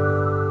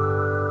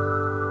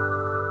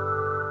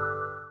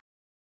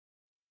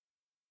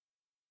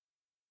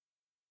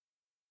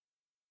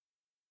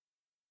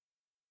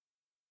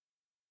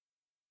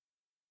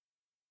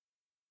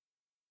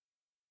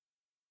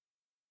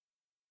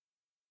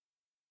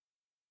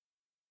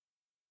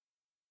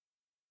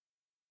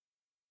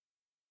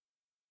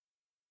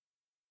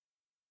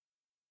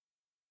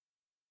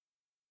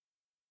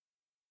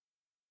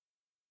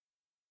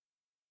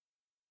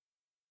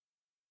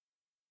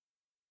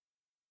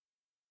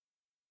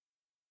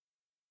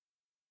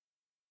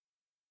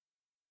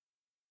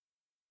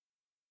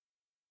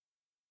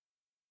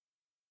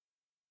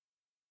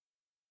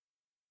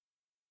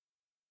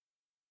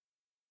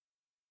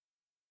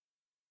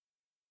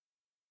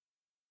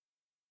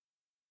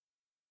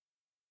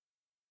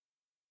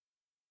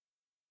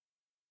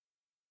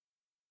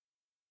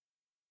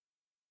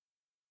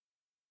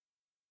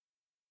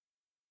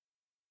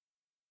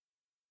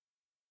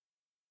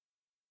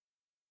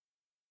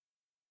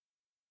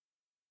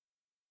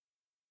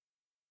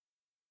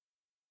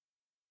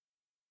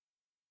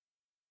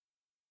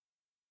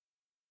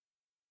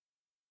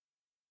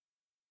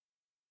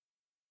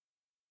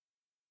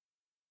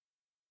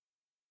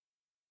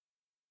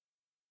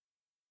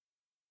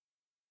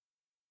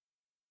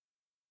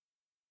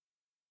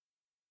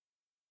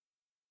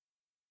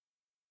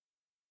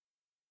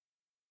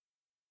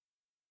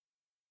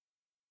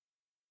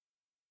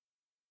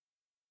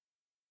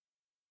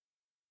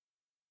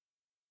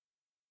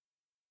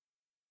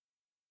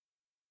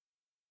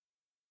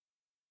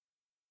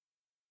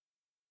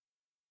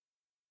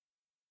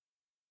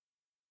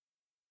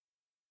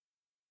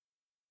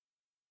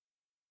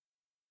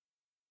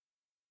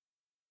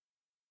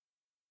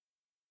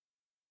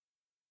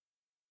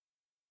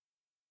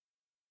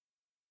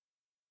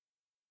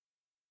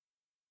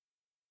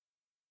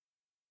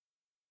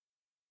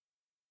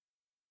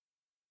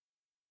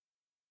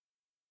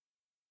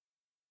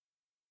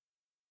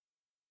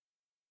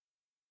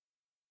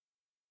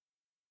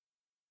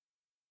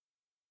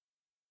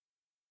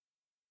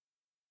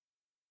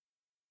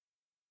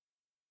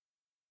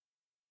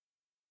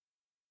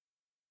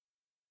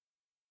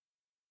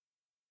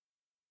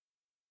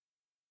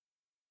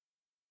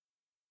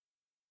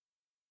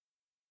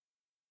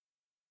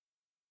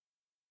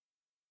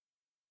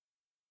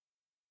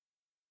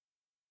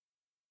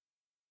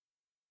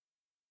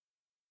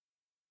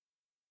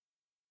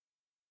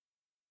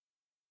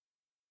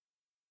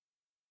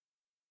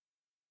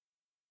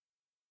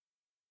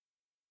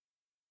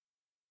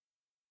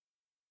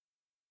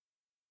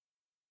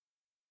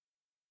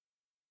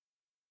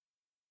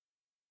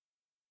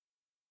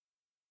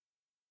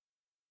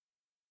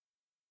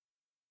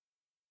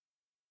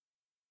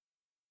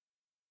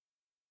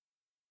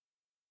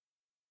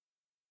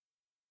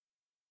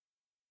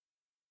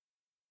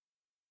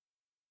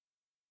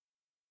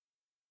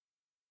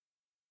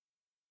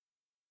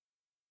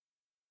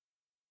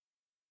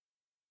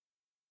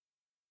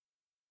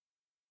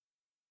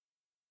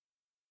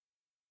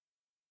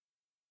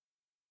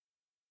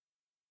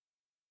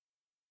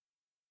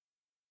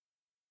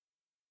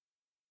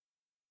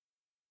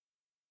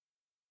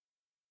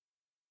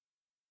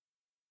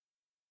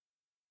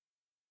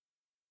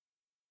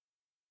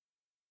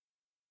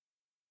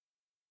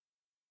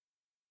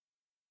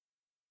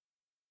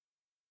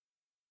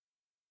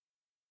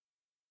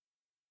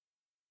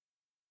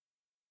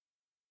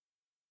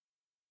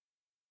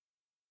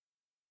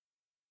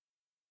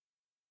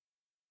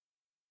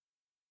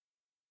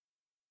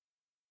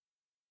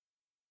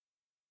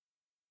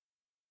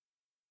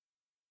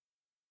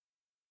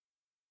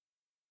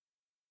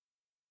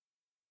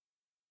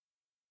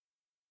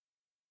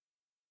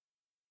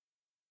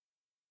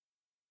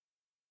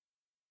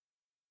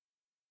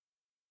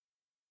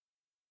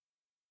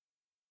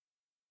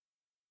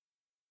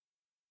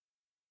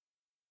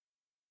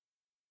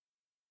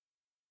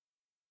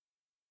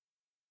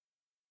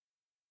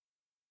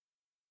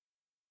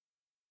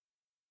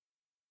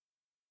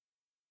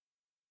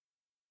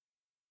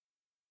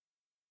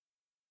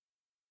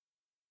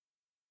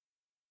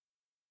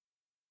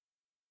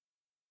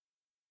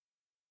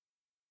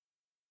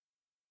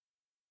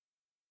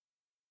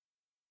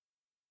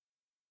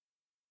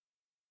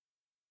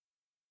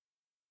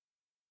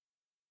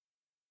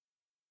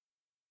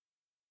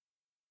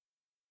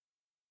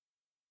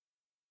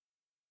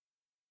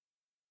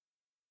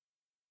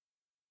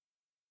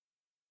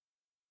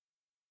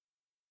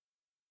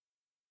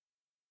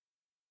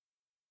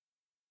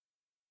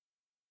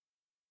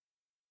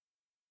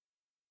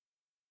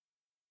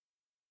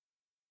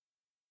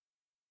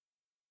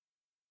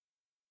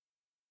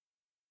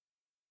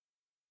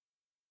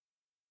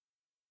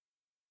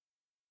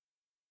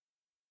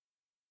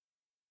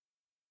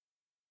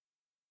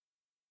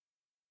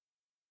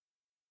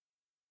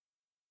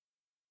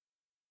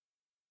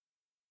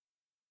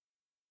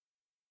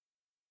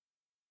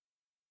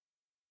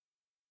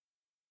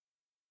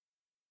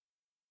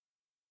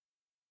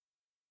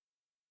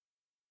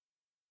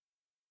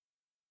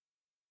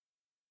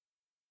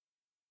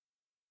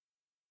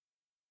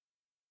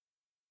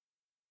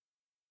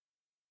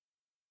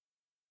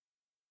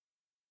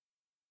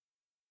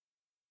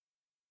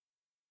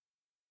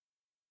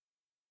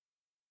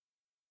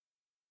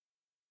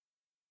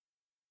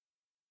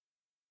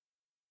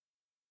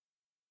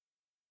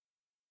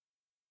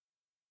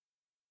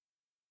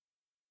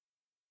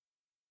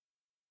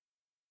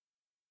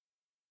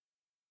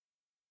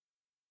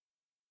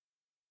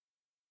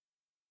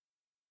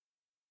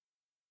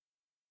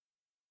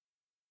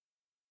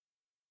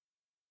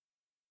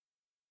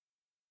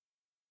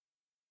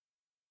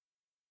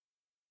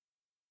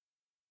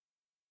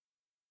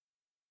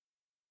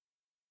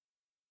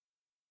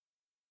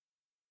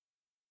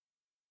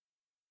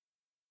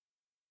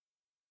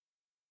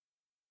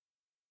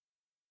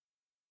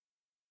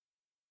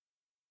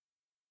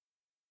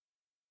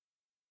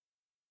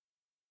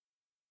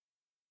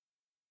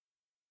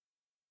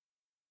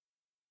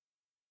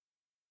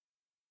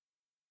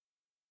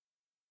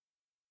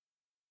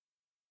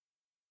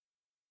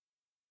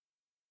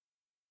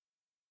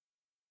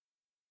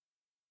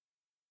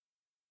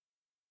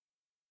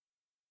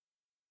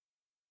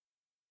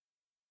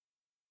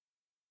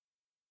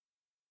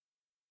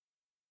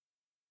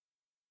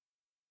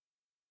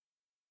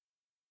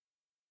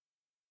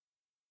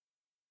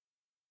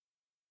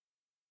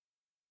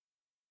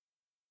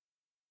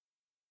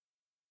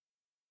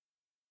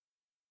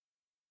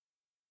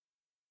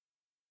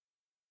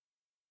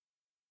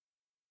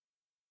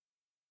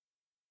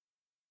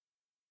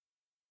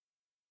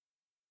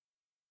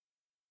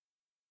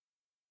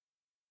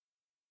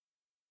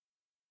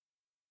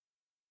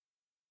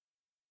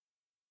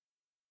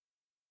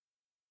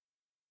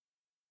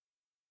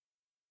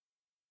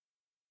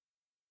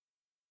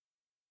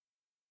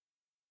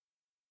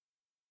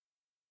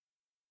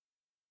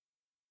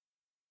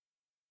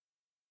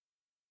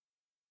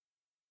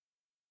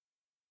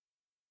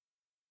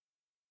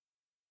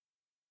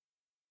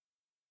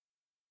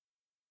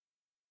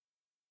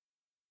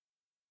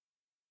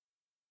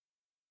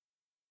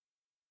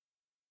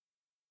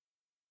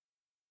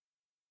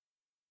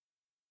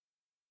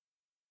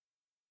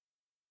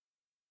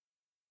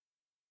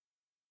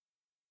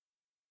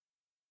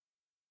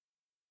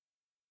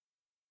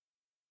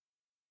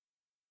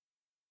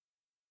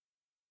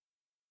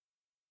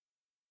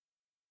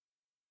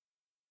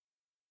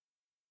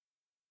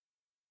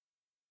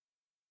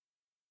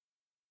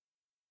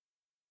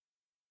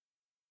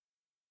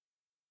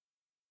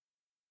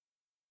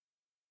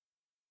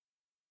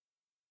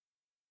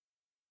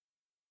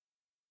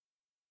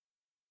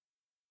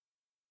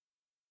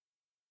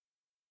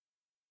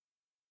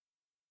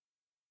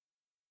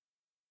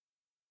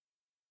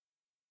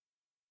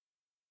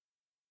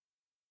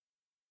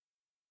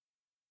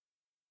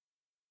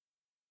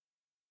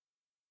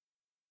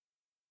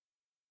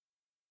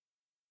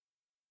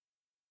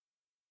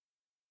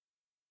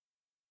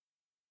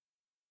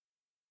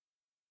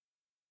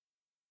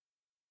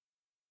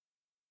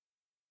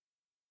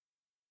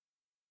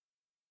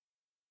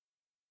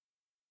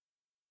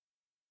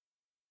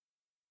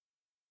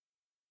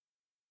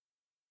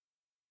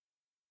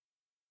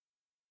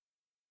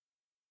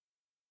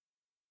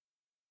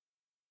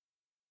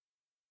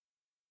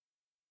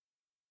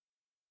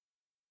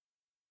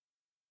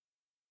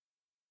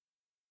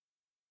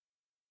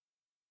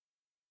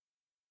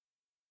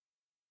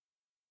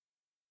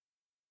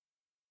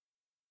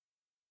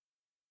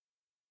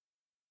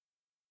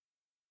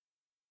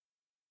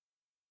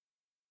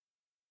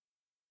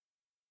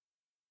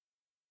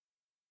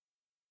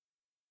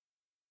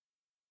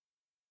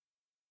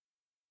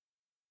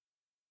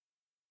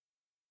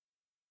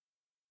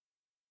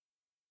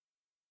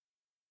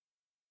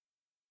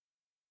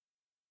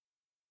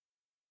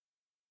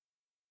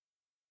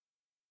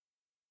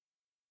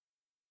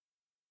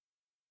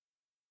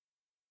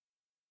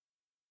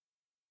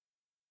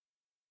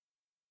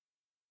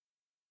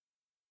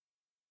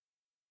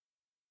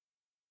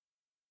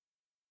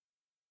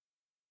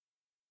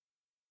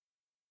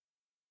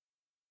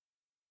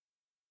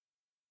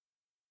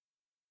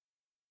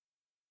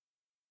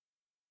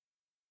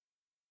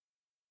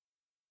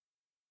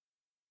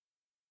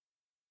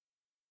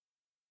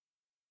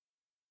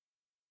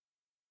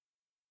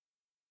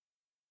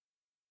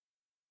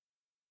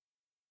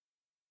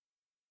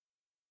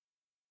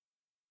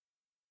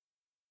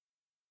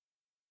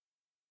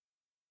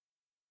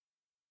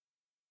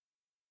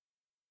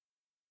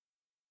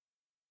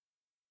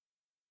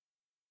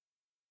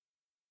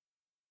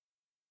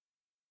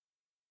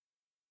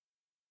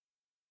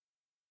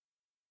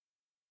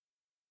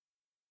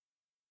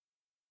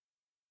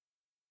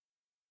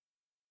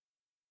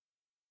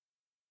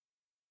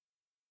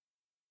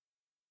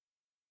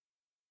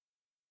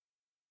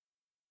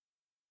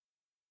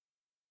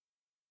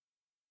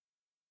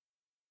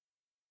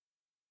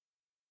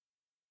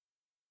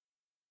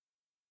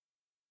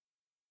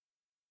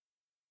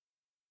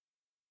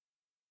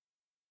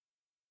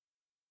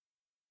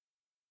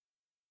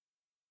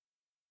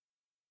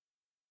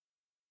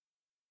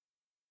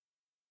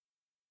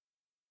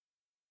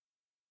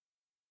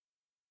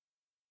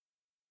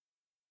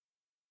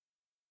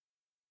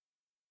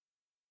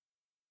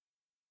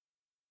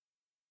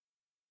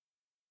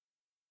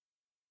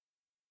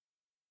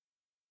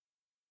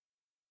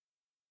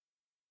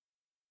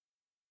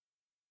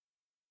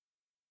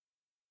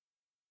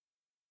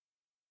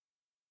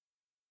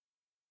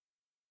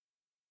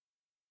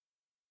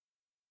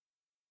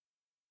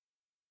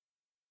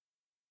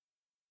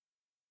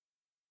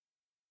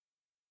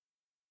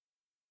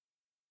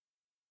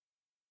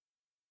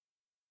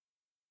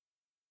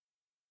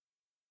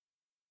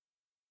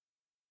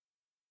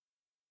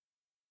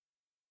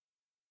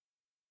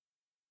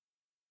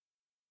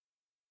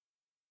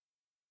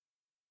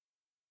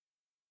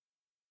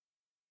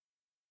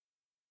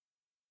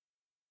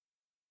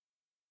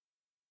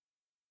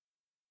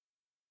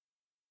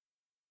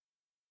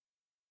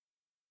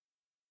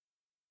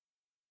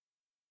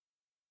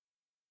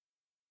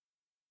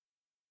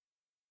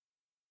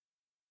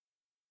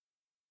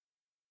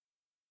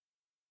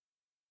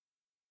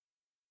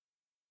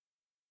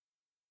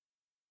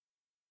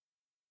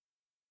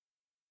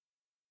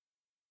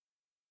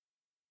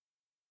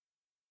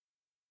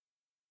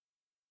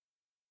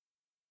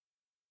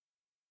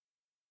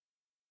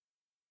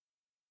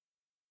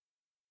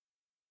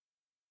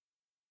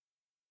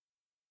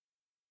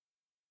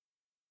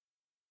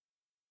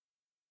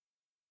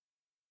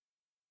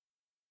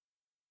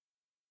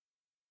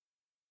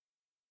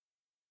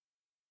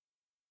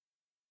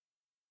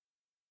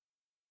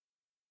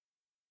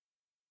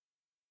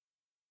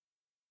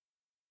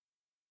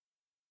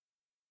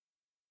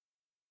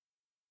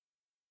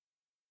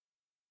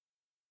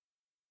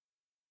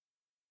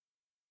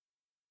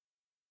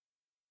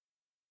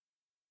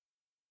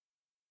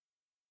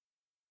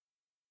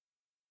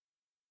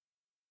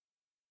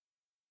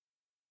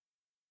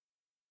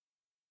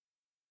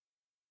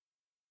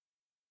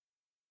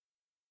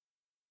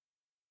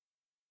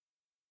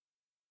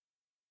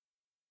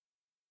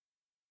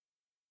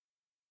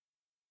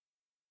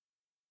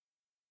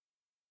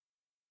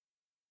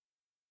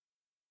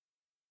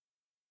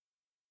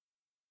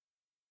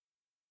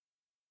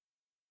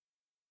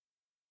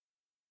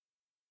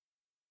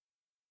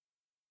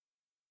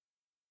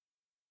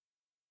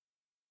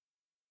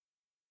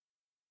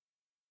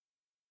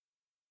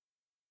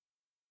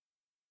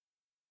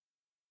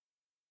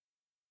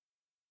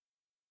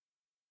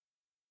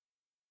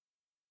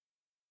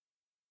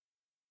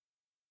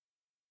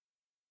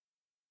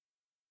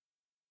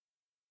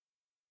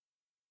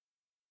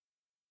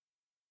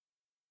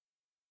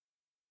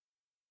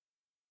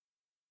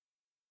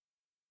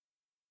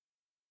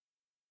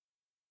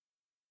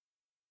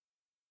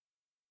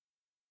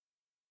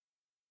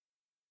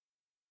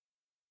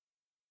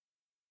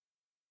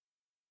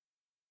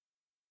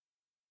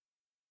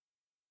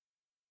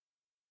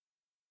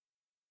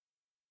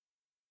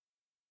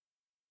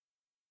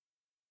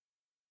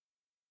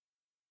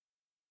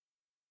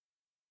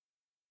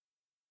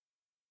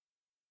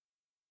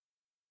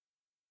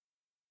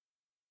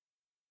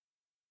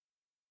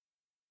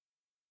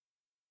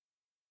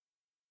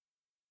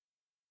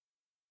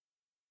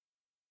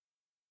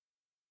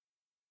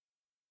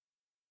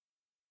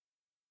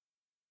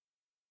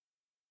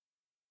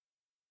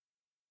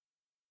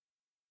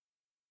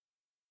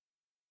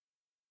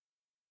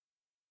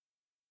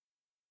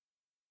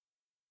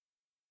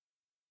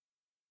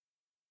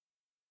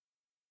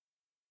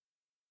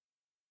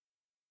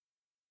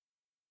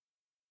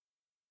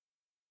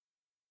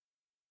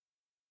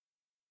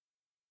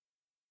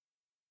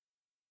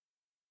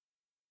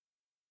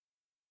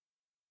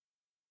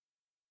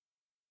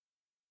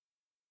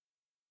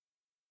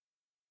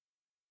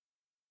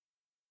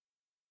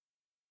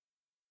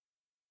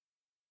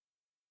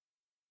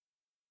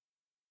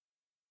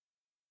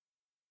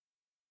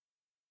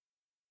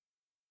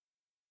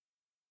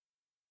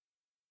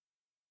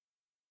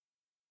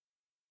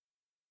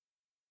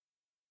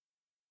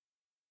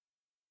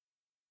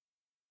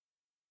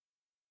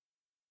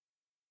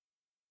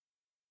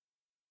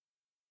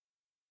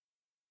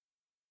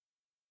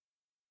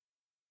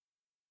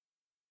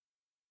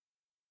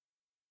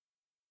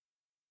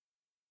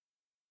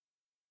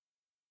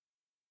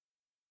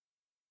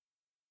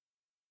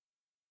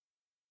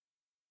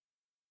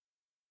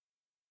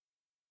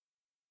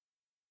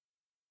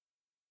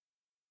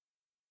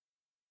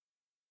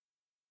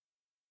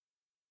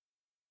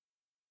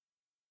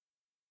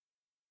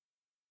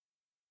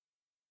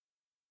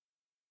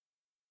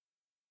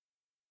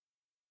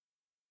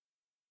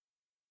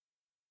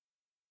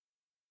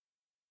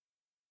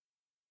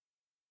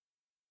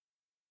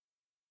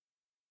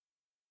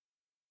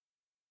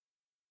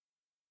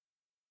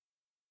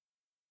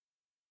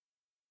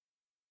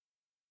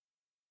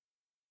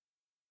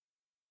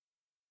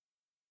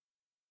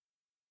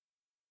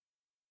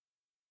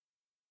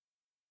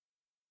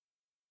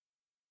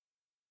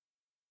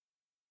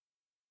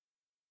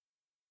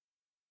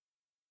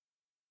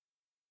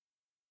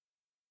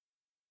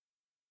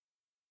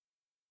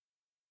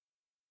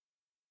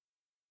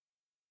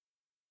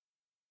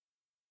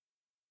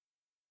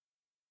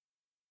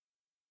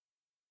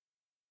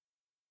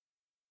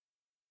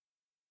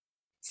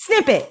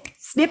 Snip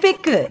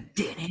it good.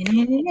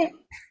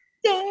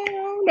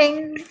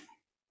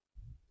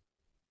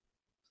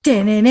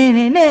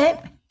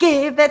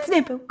 Give that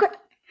snip a crack.